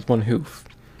hoisted me up with one hoof,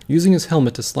 using his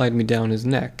helmet to slide me down his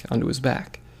neck onto his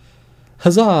back.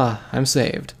 Huzzah! I'm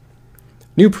saved.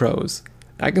 New pros: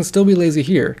 I can still be lazy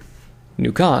here.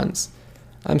 New cons: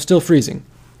 I'm still freezing,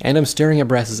 and I'm staring at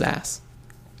Brass's ass.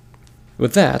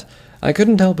 With that, I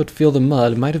couldn't help but feel the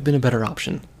mud might have been a better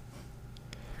option.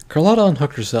 Carlotta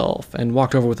unhooked herself and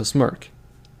walked over with a smirk.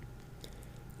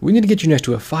 We need to get you next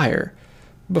to a fire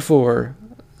before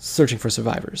searching for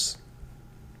survivors.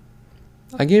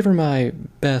 I gave her my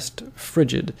best,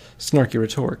 frigid, snarky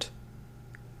retort.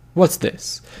 What's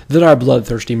this? Did our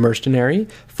bloodthirsty mercenary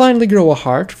finally grow a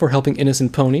heart for helping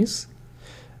innocent ponies?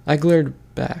 I glared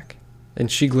back, and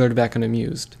she glared back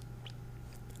unamused.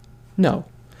 No,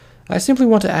 I simply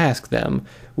want to ask them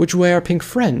which way our pink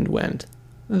friend went.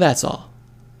 That's all.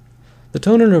 The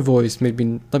tone in her voice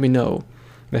let me know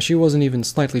that she wasn't even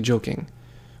slightly joking,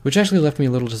 which actually left me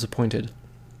a little disappointed.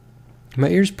 My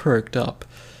ears perked up,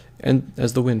 and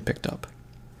as the wind picked up,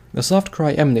 a soft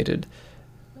cry emanated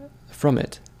from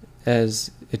it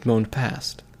as it moaned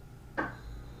past.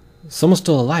 Someone's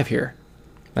still alive here,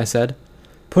 I said,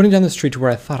 pointing down the street to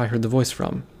where I thought I heard the voice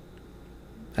from.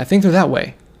 I think they're that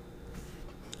way.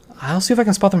 I'll see if I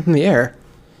can spot them from the air,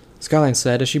 Skyline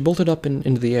said as she bolted up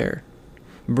into the air.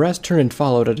 Brass turned and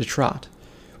followed at a trot,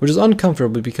 which is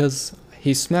uncomfortable because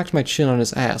he smacked my chin on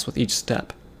his ass with each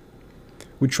step.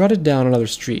 We trotted down another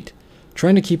street,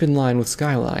 trying to keep in line with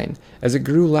Skyline as it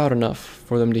grew loud enough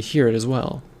for them to hear it as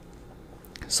well.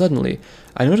 Suddenly,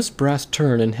 I noticed Brass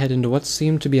turn and head into what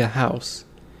seemed to be a house.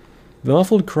 The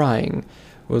muffled crying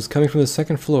was coming from the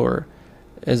second floor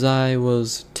as I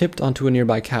was tipped onto a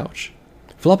nearby couch,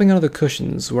 flopping out of the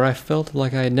cushions where I felt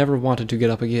like I had never wanted to get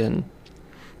up again.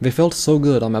 They felt so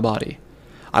good on my body.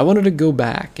 I wanted to go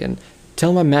back and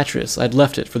tell my mattress I'd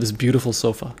left it for this beautiful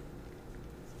sofa.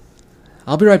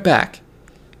 I'll be right back,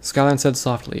 Skyline said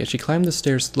softly as she climbed the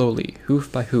stairs slowly,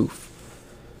 hoof by hoof.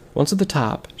 Once at the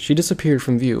top, she disappeared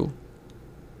from view.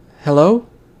 Hello?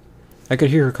 I could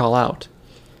hear her call out.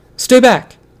 Stay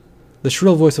back! The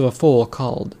shrill voice of a foal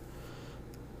called.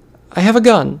 I have a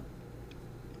gun.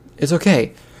 It's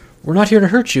okay. We're not here to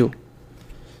hurt you.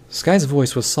 Sky's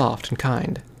voice was soft and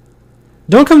kind.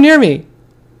 Don't come near me!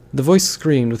 The voice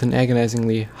screamed with an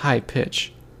agonizingly high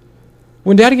pitch.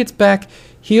 When Daddy gets back,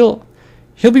 he'll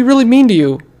be really mean to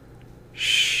you.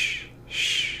 Shh,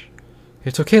 shh.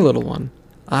 It's okay, little one.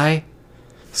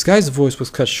 Sky's voice was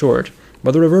cut short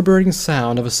by the reverberating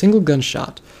sound of a single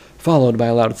gunshot, followed by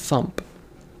a loud thump.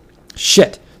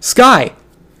 Shit! Sky!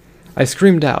 I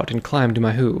screamed out and climbed to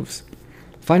my hooves,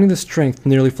 finding the strength to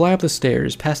nearly fly up the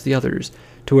stairs past the others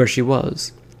to where she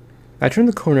was. I turned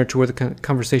the corner to where the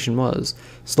conversation was,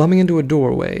 slumming into a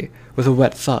doorway with a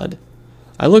wet thud.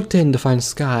 I looked in to find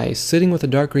Sky sitting with a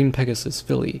dark green Pegasus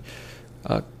filly,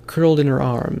 curled in her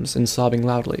arms and sobbing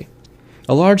loudly.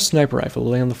 A large sniper rifle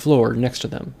lay on the floor next to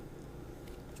them.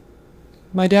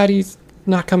 My daddy's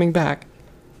not coming back.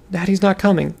 Daddy's not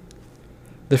coming.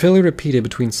 The filly repeated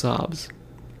between sobs.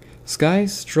 Sky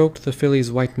stroked the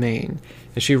filly's white mane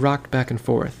as she rocked back and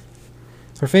forth,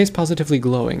 her face positively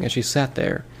glowing as she sat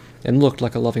there and looked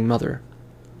like a loving mother.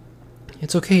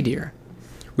 It's okay, dear.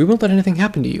 We won't let anything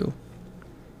happen to you.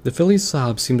 The filly's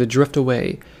sobs seemed to drift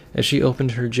away as she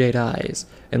opened her jade eyes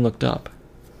and looked up.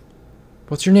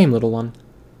 What's your name, little one?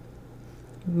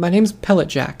 My name's Pellet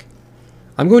Jack.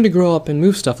 I'm going to grow up and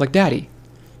move stuff like Daddy.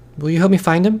 Will you help me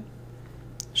find him?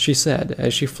 She said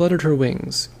as she fluttered her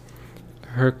wings.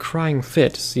 Her crying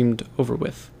fit seemed over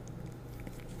with.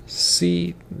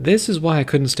 See, this is why I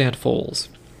couldn't stand foals.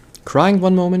 Crying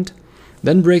one moment,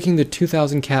 then breaking the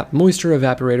 2,000 cap moisture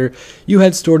evaporator you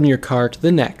had stored in your cart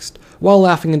the next, while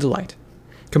laughing in delight.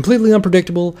 Completely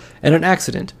unpredictable and an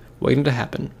accident waiting to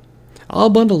happen. I'll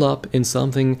bundle up in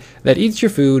something that eats your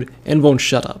food and won't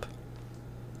shut up.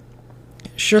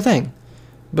 Sure thing.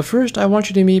 But first I want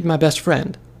you to meet my best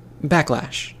friend.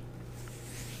 Backlash.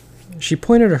 She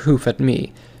pointed her hoof at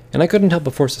me, and I couldn't help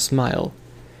but force a smile.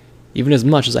 Even as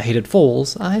much as I hated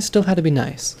foals, I still had to be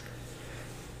nice.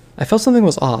 I felt something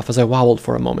was off as I wobbled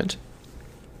for a moment.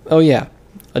 Oh yeah,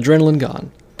 adrenaline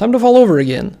gone. Time to fall over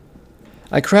again.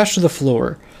 I crashed to the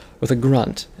floor with a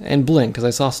grunt and blinked as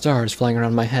I saw stars flying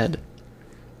around my head.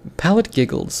 Pallet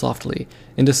giggled softly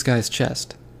into Sky's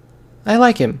chest. I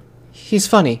like him. He's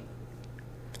funny,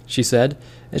 she said,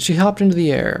 as she hopped into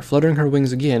the air, fluttering her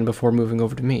wings again before moving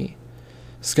over to me.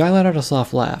 Sky let out a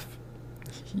soft laugh.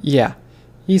 Yeah,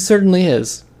 he certainly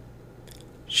is.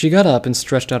 She got up and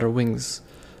stretched out her wings,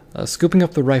 scooping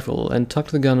up the rifle and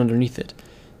tucked the gun underneath it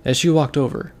as she walked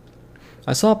over.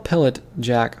 I saw Pellet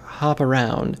Jack hop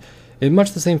around in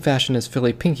much the same fashion as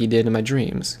Philly Pinky did in my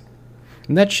dreams.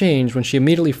 And that changed when she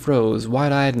immediately froze,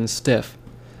 wide-eyed and stiff.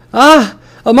 Ah!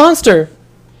 A monster!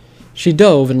 She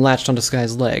dove and latched onto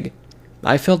Sky's leg.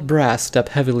 I felt Brass step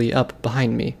heavily up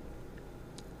behind me.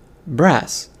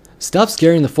 Brass, stop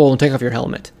scaring the foal and take off your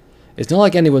helmet. It's not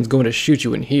like anyone's going to shoot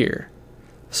you in here.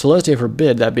 Celestia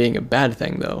forbid that being a bad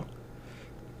thing, though.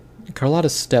 Carlotta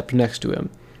stepped next to him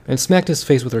and smacked his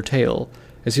face with her tail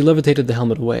as he levitated the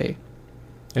helmet away.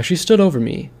 As she stood over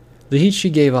me, the heat she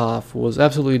gave off was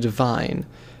absolutely divine,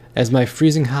 as my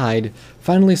freezing hide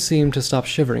finally seemed to stop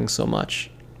shivering so much.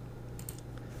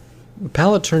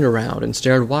 Pallet turned around and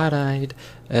stared wide-eyed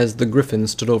as the griffin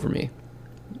stood over me.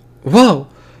 Whoa!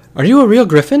 Are you a real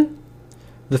griffin?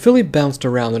 The filly bounced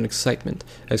around in excitement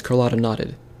as Carlotta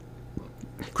nodded.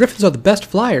 Griffins are the best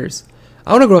flyers.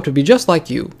 I want to grow up to be just like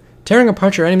you, tearing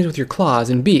apart your enemies with your claws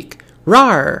and beak.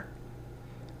 Rawr!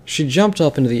 She jumped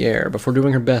up into the air before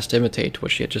doing her best to imitate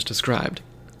what she had just described.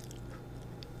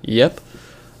 Yep,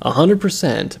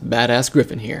 100% badass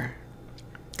griffin here.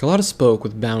 Carlotta spoke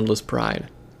with boundless pride.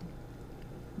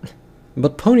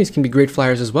 But ponies can be great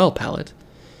flyers as well, Pallet.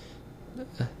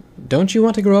 Don't you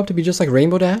want to grow up to be just like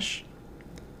Rainbow Dash?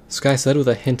 Sky said with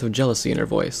a hint of jealousy in her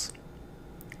voice.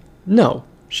 No,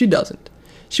 she doesn't.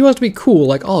 She wants to be cool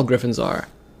like all griffins are.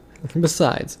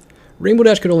 Besides, Rainbow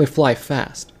Dash could only fly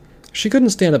fast. She couldn't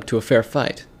stand up to a fair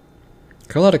fight.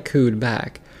 Carlotta cooed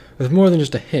back, with more than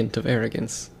just a hint of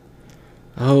arrogance.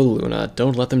 Oh, Luna,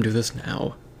 don't let them do this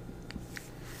now.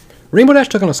 Rainbow Dash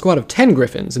took on a squad of 10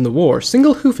 griffins in the war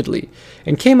single-hoofedly,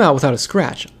 and came out without a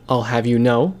scratch, I'll have you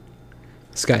know,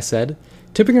 Sky said,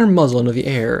 tipping her muzzle into the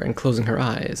air and closing her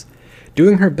eyes,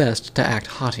 doing her best to act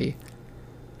haughty.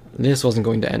 This wasn't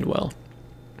going to end well.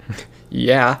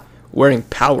 Yeah, wearing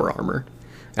power armor.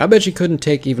 I bet she couldn't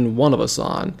take even one of us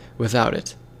on without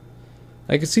it.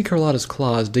 I could see Carlotta's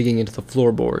claws digging into the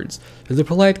floorboards as the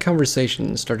polite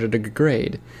conversation started to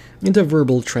degrade into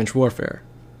verbal trench warfare.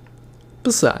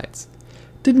 Besides,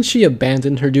 didn't she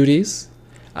abandon her duties?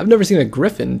 I've never seen a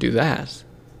griffin do that.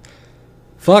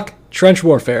 Fuck trench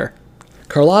warfare.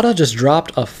 Carlotta just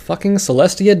dropped a fucking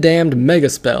Celestia-damned mega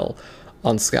spell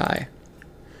on Sky.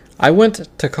 I went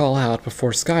to call out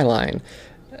before Skyline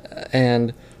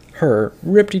and her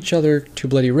ripped each other to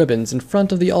bloody ribbons in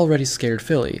front of the already scared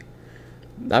filly.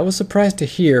 I was surprised to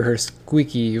hear her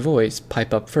squeaky voice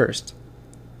pipe up first.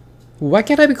 Why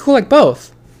can't I be cool like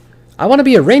both? I want to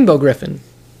be a rainbow griffin.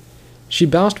 She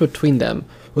bounced between them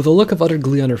with a look of utter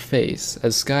glee on her face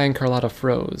as Sky and Carlotta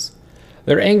froze,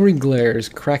 their angry glares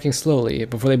cracking slowly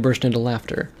before they burst into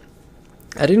laughter.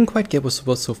 I didn't quite get what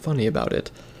was so funny about it,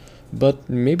 but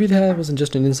maybe that wasn't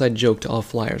just an inside joke to all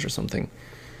flyers or something.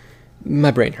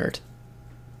 My brain hurt.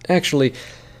 Actually,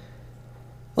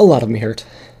 a lot of me hurt.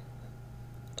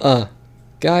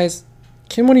 Guys,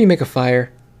 can one of you make a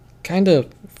fire? Kinda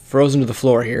frozen to the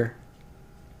floor here.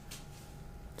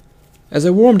 As I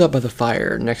warmed up by the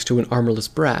fire next to an armorless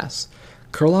Brass,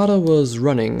 Carlotta was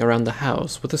running around the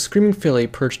house with a screaming filly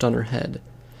perched on her head.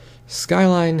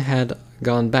 Skyline had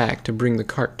gone back to bring the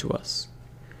cart to us.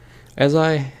 As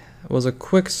I was a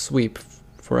quick sweep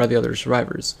for the other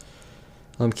survivors,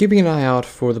 keeping an eye out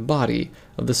for the body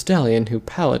of the stallion who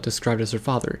Pallet described as her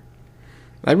father.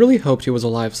 I really hoped he was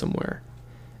alive somewhere.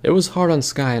 It was hard on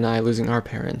Sky and I losing our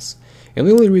parents, and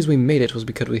the only reason we made it was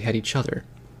because we had each other.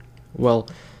 Well,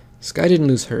 Sky didn't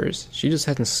lose hers, she just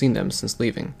hadn't seen them since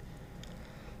leaving.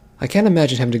 I can't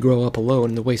imagine having to grow up alone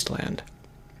in the wasteland.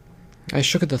 I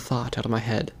shook at the thought out of my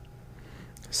head,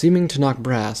 seeming to knock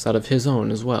Brass out of his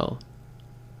own as well.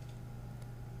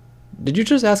 Did you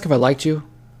just ask if I liked you?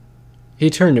 He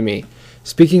turned to me,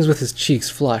 speaking with his cheeks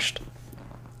flushed.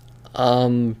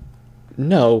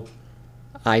 No,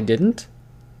 I didn't.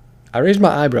 I raised my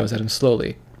eyebrows at him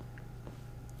slowly.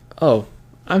 Oh,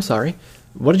 I'm sorry.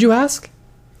 What did you ask?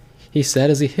 He said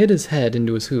as he hid his head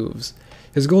into his hooves.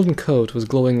 His golden coat was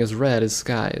glowing as red as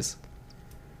Sky's.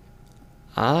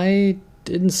 I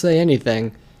didn't say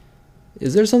anything.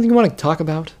 Is there something you want to talk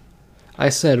about? I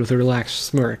said with a relaxed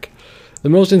smirk, the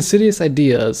most insidious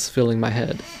ideas filling my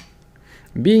head.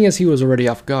 Being as he was already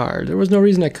off guard, there was no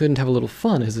reason I couldn't have a little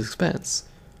fun at his expense.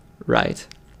 Right.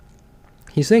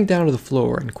 He sank down to the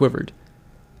floor and quivered.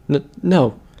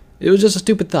 No, it was just a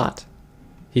stupid thought,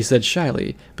 he said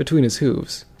shyly between his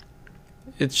hooves.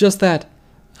 It's just that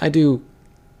I do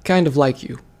kind of like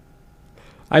you.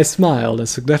 I smiled as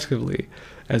seductively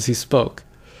as he spoke,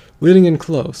 leaning in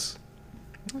close.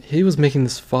 He was making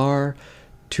this far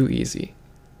too easy.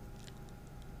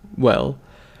 Well,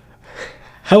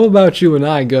 how about you and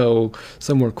I go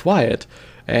somewhere quiet,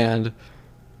 and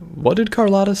what did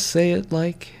Carlotta say it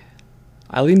like?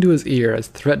 I leaned to his ear as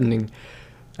threatening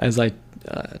as I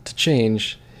to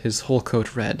change his whole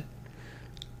coat red.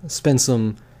 Spend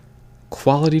some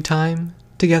quality time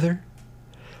together?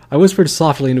 I whispered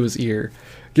softly into his ear,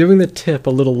 giving the tip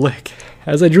a little lick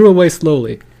as I drew away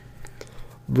slowly.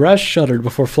 Brass shuddered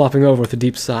before flopping over with a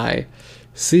deep sigh,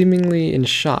 seemingly in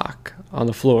shock on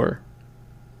the floor.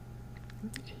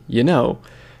 You know,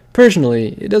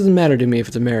 personally, it doesn't matter to me if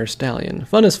it's a mare or stallion.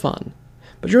 Fun is fun.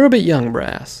 But you're a bit young,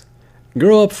 Brass.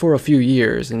 Grow up for a few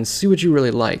years and see what you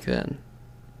really like then.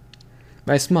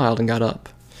 I smiled and got up,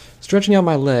 stretching out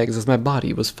my legs as my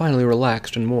body was finally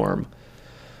relaxed and warm.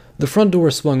 The front door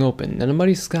swung open and a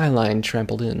muddy skyline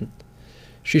trampled in.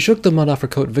 She shook the mud off her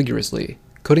coat vigorously,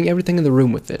 coating everything in the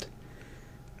room with it.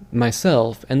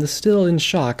 Myself and the still in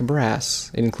shock Brass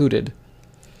included.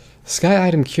 Sky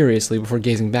eyed him curiously before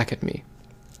gazing back at me.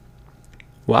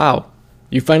 Wow,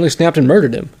 you finally snapped and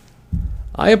murdered him.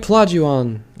 I applaud you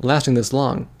on lasting this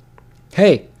long.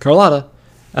 Hey, Carlotta,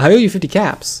 I owe you 50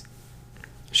 caps.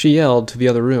 She yelled to the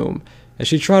other room as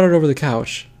she trotted over the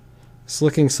couch,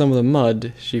 slicking some of the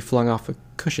mud she flung off a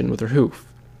cushion with her hoof.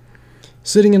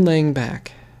 Sitting and laying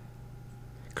back.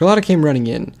 Carlotta came running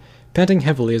in, panting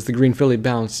heavily as the green filly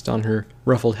bounced on her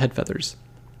ruffled head feathers.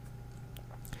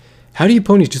 How do you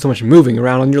ponies do so much moving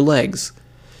around on your legs?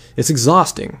 It's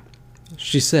exhausting,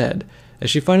 she said as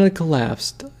she finally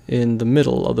collapsed in the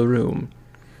middle of the room,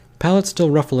 Pallet still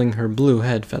ruffling her blue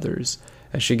head feathers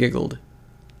as she giggled.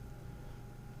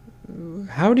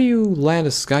 How do you land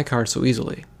a sky car so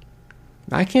easily?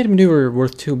 I can't maneuver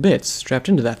worth 2 bits strapped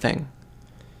into that thing,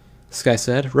 Sky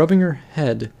said, rubbing her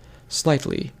head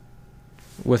slightly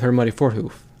with her muddy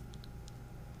forehoof.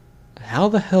 How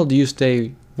the hell do you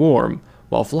stay warm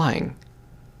while flying?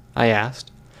 I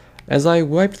asked, as I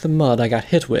wiped the mud I got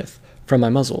hit with from my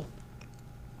muzzle.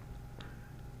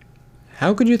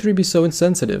 How could you three be so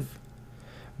insensitive?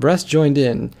 Brass joined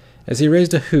in as he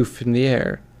raised a hoof in the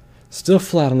air, still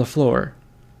flat on the floor.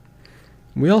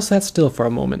 We all sat still for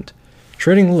a moment,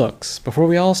 trading looks before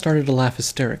we all started to laugh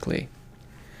hysterically.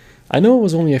 I know it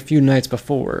was only a few nights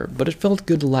before, but it felt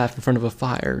good to laugh in front of a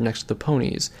fire next to the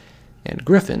ponies, and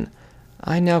Griffin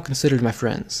I now considered my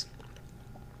friends.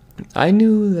 I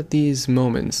knew that these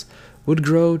moments would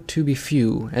grow to be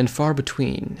few and far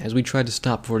between as we tried to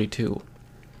stop 42.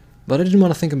 But I didn't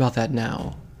want to think about that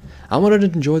now. I wanted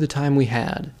to enjoy the time we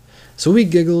had, so we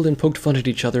giggled and poked fun at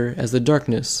each other as the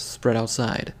darkness spread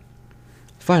outside.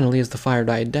 Finally, as the fire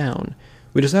died down,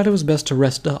 we decided it was best to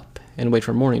rest up and wait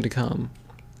for morning to come.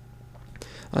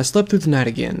 I slept through the night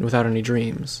again without any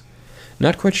dreams,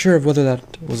 not quite sure of whether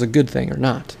that was a good thing or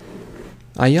not.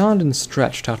 I yawned and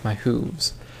stretched out my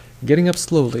hooves. Getting up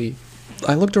slowly,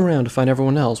 I looked around to find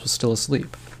everyone else was still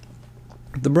asleep.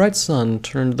 The bright sun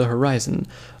turned the horizon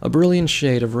a brilliant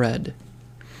shade of red.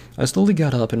 I slowly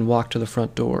got up and walked to the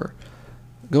front door,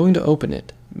 going to open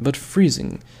it, but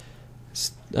freezing,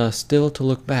 still to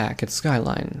look back at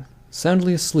Skyline,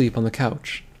 soundly asleep on the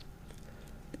couch.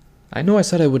 I know I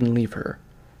said I wouldn't leave her,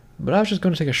 but I was just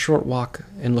going to take a short walk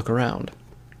and look around.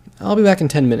 I'll be back in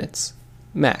 10 minutes.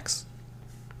 Max.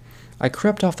 I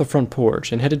crept off the front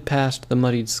porch and headed past the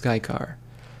muddied sky car.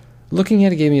 Looking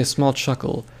at it gave me a small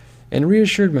chuckle, and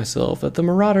reassured myself that the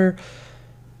Marauder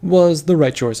was the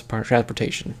right choice of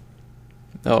transportation.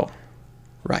 Oh,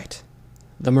 right.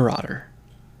 The Marauder.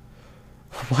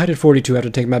 Why did 42 have to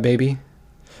take my baby?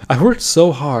 I worked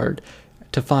so hard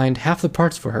to find half the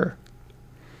parts for her.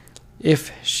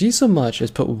 If she so much as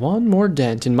put one more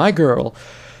dent in my girl,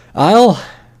 I'll...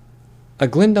 A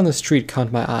glint down the street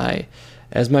caught my eye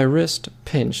as my wrist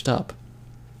pinched up.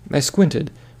 I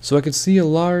squinted so I could see a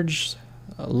large,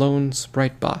 lone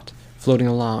sprite bot floating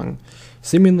along,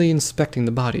 seemingly inspecting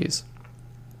the bodies.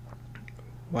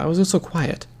 Why was it so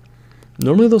quiet?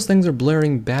 Normally those things are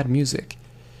blaring bad music,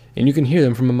 and you can hear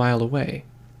them from a mile away.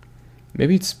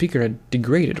 Maybe its speaker had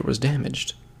degraded or was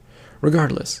damaged.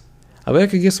 Regardless, I bet I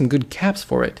could get some good caps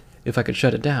for it if I could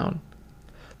shut it down.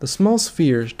 The small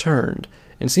sphere turned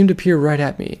and seemed to peer right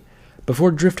at me,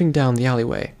 before drifting down the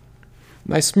alleyway.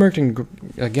 I smirked and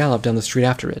galloped down the street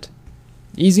after it.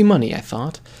 Easy money, I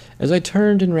thought, as I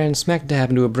turned and ran smack dab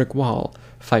into a brick wall,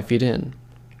 5 feet in.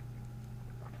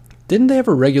 Didn't they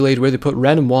ever regulate where they put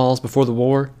random walls before the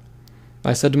war?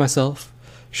 I said to myself,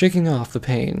 shaking off the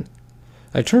pain.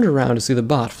 I turned around to see the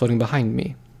bot floating behind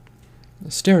me,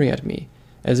 staring at me,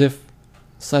 as if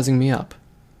sizing me up.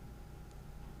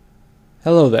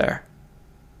 "Hello there."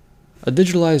 A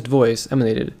digitalized voice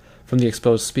emanated from the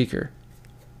exposed speaker.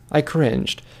 I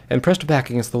cringed and pressed back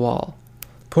against the wall,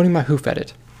 pointing my hoof at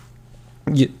it.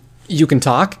 You can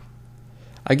talk?"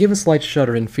 I gave a slight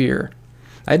shudder in fear.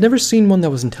 I had never seen one that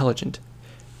was intelligent.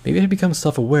 Maybe it had become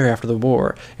self-aware after the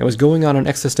war, and was going on an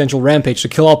existential rampage to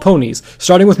kill all ponies,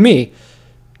 starting with me.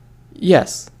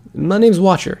 "Yes, my name's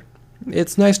Watcher.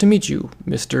 It's nice to meet you,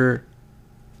 Mr.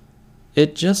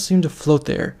 It just seemed to float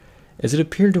there, as it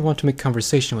appeared to want to make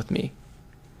conversation with me.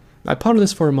 I pondered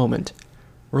this for a moment,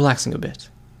 relaxing a bit.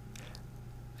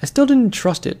 I still didn't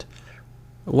trust it.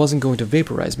 It wasn't going to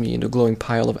vaporize me into a glowing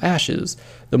pile of ashes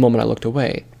the moment I looked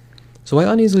away, so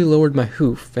I uneasily lowered my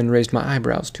hoof and raised my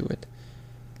eyebrows to it.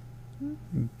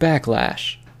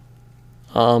 Backlash.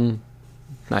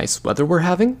 Nice weather we're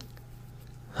having?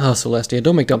 Oh, Celestia,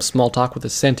 don't make dumb small talk with a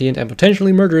sentient and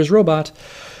potentially murderous robot.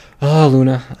 Oh,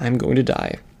 Luna, I'm going to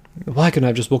die. Why couldn't I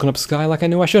have just woken up Sky like I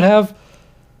knew I should have?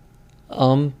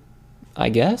 I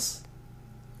guess?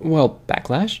 Well,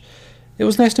 Backlash, it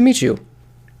was nice to meet you.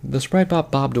 The sprite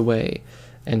bot bobbed away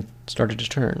and started to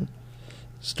turn,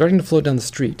 starting to float down the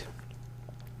street.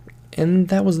 And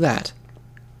that was that.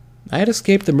 I had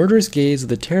escaped the murderous gaze of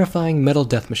the terrifying metal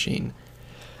death machine.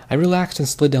 I relaxed and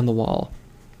slid down the wall.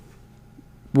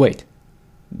 Wait,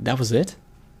 that was it?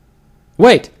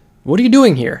 Wait, what are you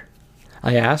doing here?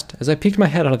 I asked as I peeked my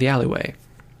head out of the alleyway.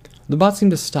 The bot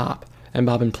seemed to stop and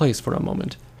bob in place for a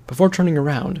moment, before turning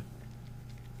around.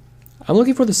 I'm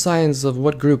looking for the signs of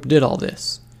what group did all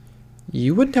this.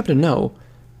 You wouldn't happen to know,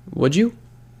 would you?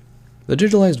 The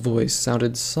digitalized voice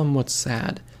sounded somewhat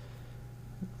sad.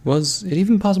 Was it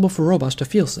even possible for robots to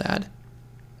feel sad?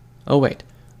 Oh wait,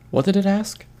 what did it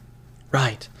ask?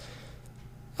 Right.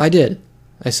 I did,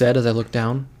 I said as I looked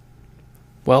down.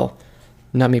 Well,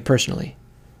 not me personally,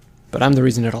 but I'm the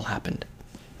reason it all happened.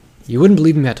 You wouldn't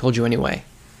believe me if I told you anyway.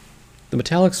 The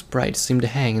metallic sprite seemed to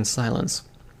hang in silence.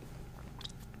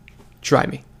 Try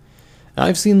me.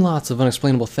 I've seen lots of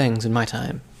unexplainable things in my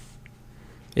time.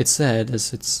 It said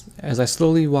as I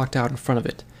slowly walked out in front of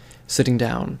it, sitting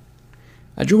down.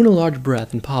 I drew in a large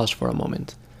breath and paused for a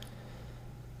moment.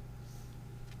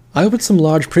 I opened some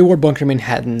large pre-war bunker in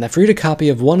Manhattan that freed a copy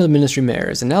of one of the Ministry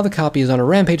Mayors, and now the copy is on a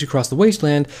rampage across the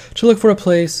wasteland to look for a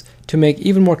place to make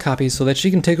even more copies so that she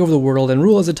can take over the world and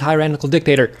rule as a tyrannical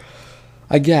dictator.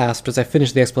 I gasped as I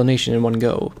finished the explanation in one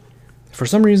go. For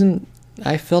some reason,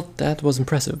 I felt that was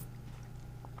impressive.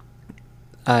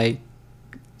 I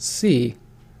see.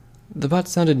 The bot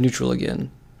sounded neutral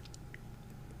again.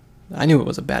 I knew it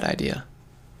was a bad idea.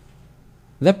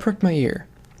 That pricked my ear.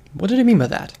 What did it mean by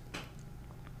that?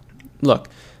 Look,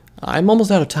 I'm almost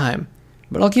out of time,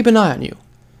 but I'll keep an eye on you.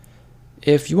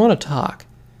 If you want to talk,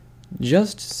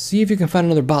 just see if you can find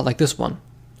another bot like this one.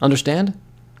 Understand?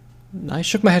 I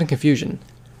shook my head in confusion.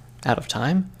 Out of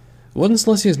time? What in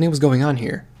Celestia's name was going on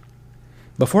here?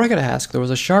 Before I could ask, there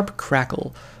was a sharp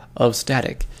crackle of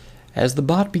static as the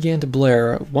bot began to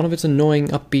blare one of its annoying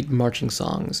upbeat marching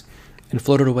songs and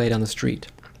floated away down the street.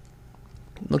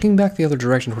 Looking back the other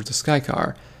direction towards the sky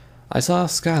car, I saw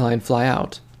Skyline fly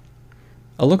out.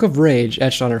 A look of rage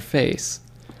etched on her face,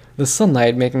 the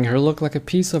sunlight making her look like a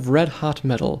piece of red-hot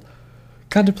metal,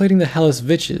 contemplating the hellish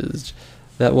visage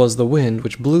that was the wind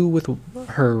which blew with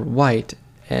her white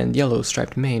and yellow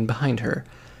striped mane behind her,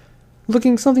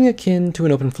 looking something akin to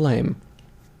an open flame.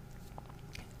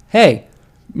 "Hey,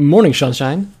 morning,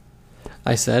 sunshine,"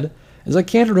 I said, as I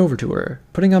cantered over to her,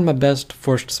 putting on my best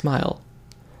forced smile.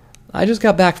 "I just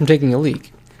got back from taking a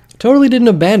leak. Totally didn't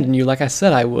abandon you like I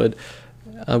said I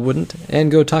wouldn't, and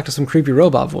go talk to some creepy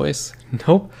robot voice.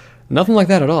 Nope, nothing like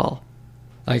that at all,"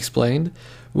 I explained,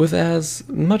 with as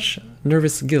much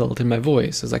nervous guilt in my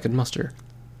voice as I could muster,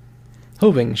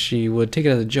 hoping she would take it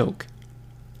as a joke.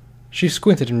 She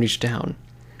squinted and reached down,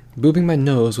 booping my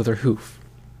nose with her hoof.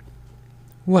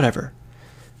 "Whatever.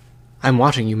 I'm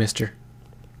watching you, mister,"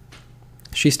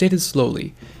 she stated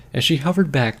slowly as she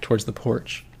hovered back towards the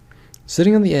porch,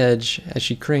 sitting on the edge as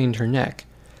she craned her neck,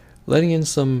 letting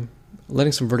some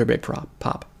vertebrae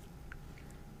pop.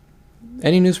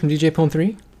 "Any news from DJ Pone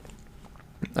 3?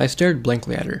 I stared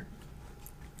blankly at her.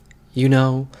 "You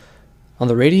know, on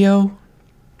the radio?"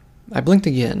 I blinked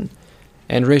again,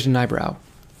 and raised an eyebrow.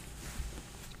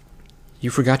 You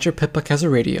forgot your Pip-Buck has a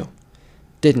radio,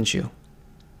 didn't you?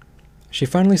 She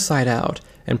finally sighed out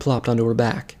and plopped onto her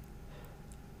back.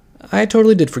 I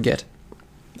totally did forget.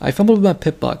 I fumbled with my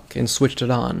Pip-Buck and switched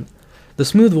it on. The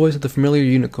smooth voice of the familiar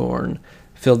unicorn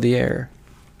filled the air.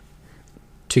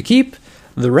 To keep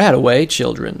the rat away,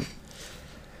 children.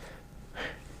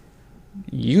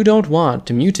 You don't want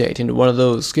to mutate into one of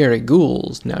those scary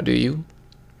ghouls, now do you?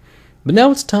 But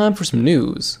now it's time for some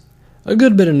news. A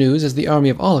good bit of news, as the army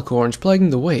of alicorns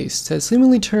plaguing the wastes has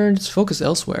seemingly turned its focus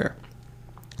elsewhere.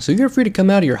 So you're free to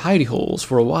come out of your hidey holes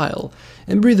for a while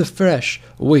and breathe the fresh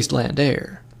wasteland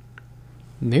air.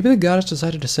 Maybe the goddess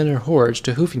decided to send her hordes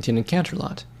to Hoofington and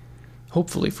Canterlot.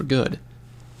 Hopefully for good.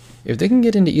 If they can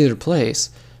get into either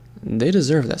place, they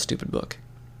deserve that stupid book.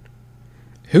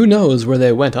 Who knows where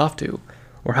they went off to,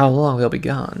 or how long they'll be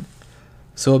gone.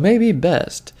 So it may be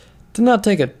best to not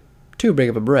take too big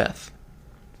of a breath.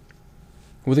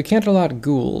 Where the Canterlot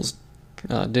ghouls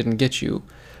didn't get you,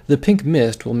 the pink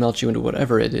mist will melt you into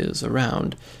whatever it is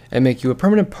around and make you a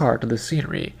permanent part of the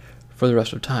scenery for the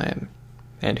rest of time.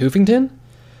 And Hoofington?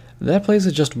 That place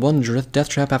is just one death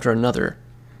trap after another.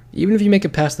 Even if you make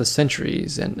it past the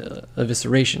centuries and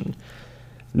evisceration,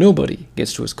 nobody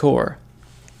gets to its core.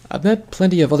 I've met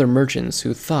plenty of other merchants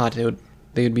who thought they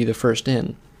would be the first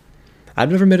in.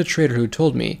 I've never met a trader who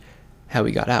told me how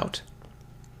he got out.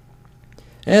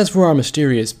 As for our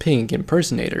mysterious pink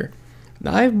impersonator,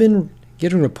 I've been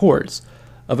getting reports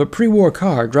of a pre-war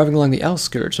car driving along the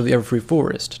outskirts of the Everfree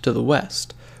Forest to the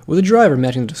west, with a driver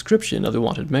matching the description of the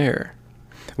wanted mare.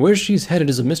 Where she's headed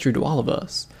is a mystery to all of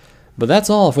us, but that's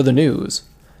all for the news.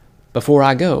 Before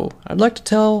I go, I'd like to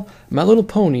tell my little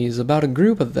ponies about a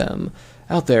group of them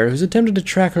out there who's attempted to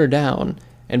track her down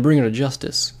and bring her to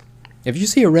justice. If you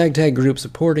see a ragtag group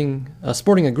sporting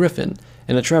a griffin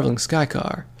in a traveling sky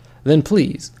car, then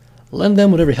please, lend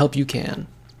them whatever help you can.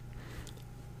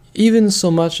 Even so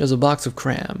much as a box of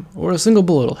cram or a single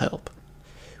bullet will help.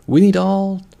 We need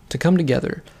all to come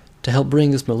together to help bring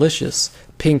this malicious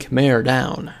pink mare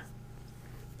down.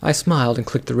 I smiled and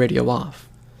clicked the radio off.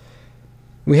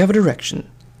 We have a direction,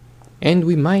 and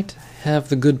we might have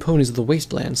the good ponies of the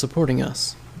wasteland supporting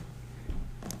us.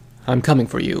 I'm coming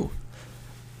for you.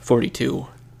 42.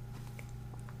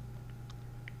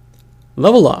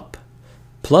 Level up.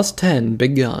 Plus 10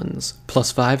 big guns,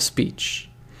 plus 5 speech.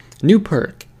 New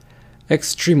perk,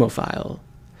 Extremophile.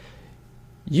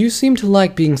 You seem to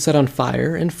like being set on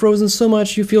fire and frozen so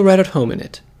much you feel right at home in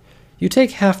it. You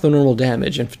take half the normal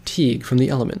damage and fatigue from the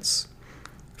elements.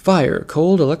 Fire,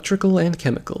 cold, electrical, and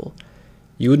chemical,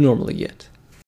 you would normally get.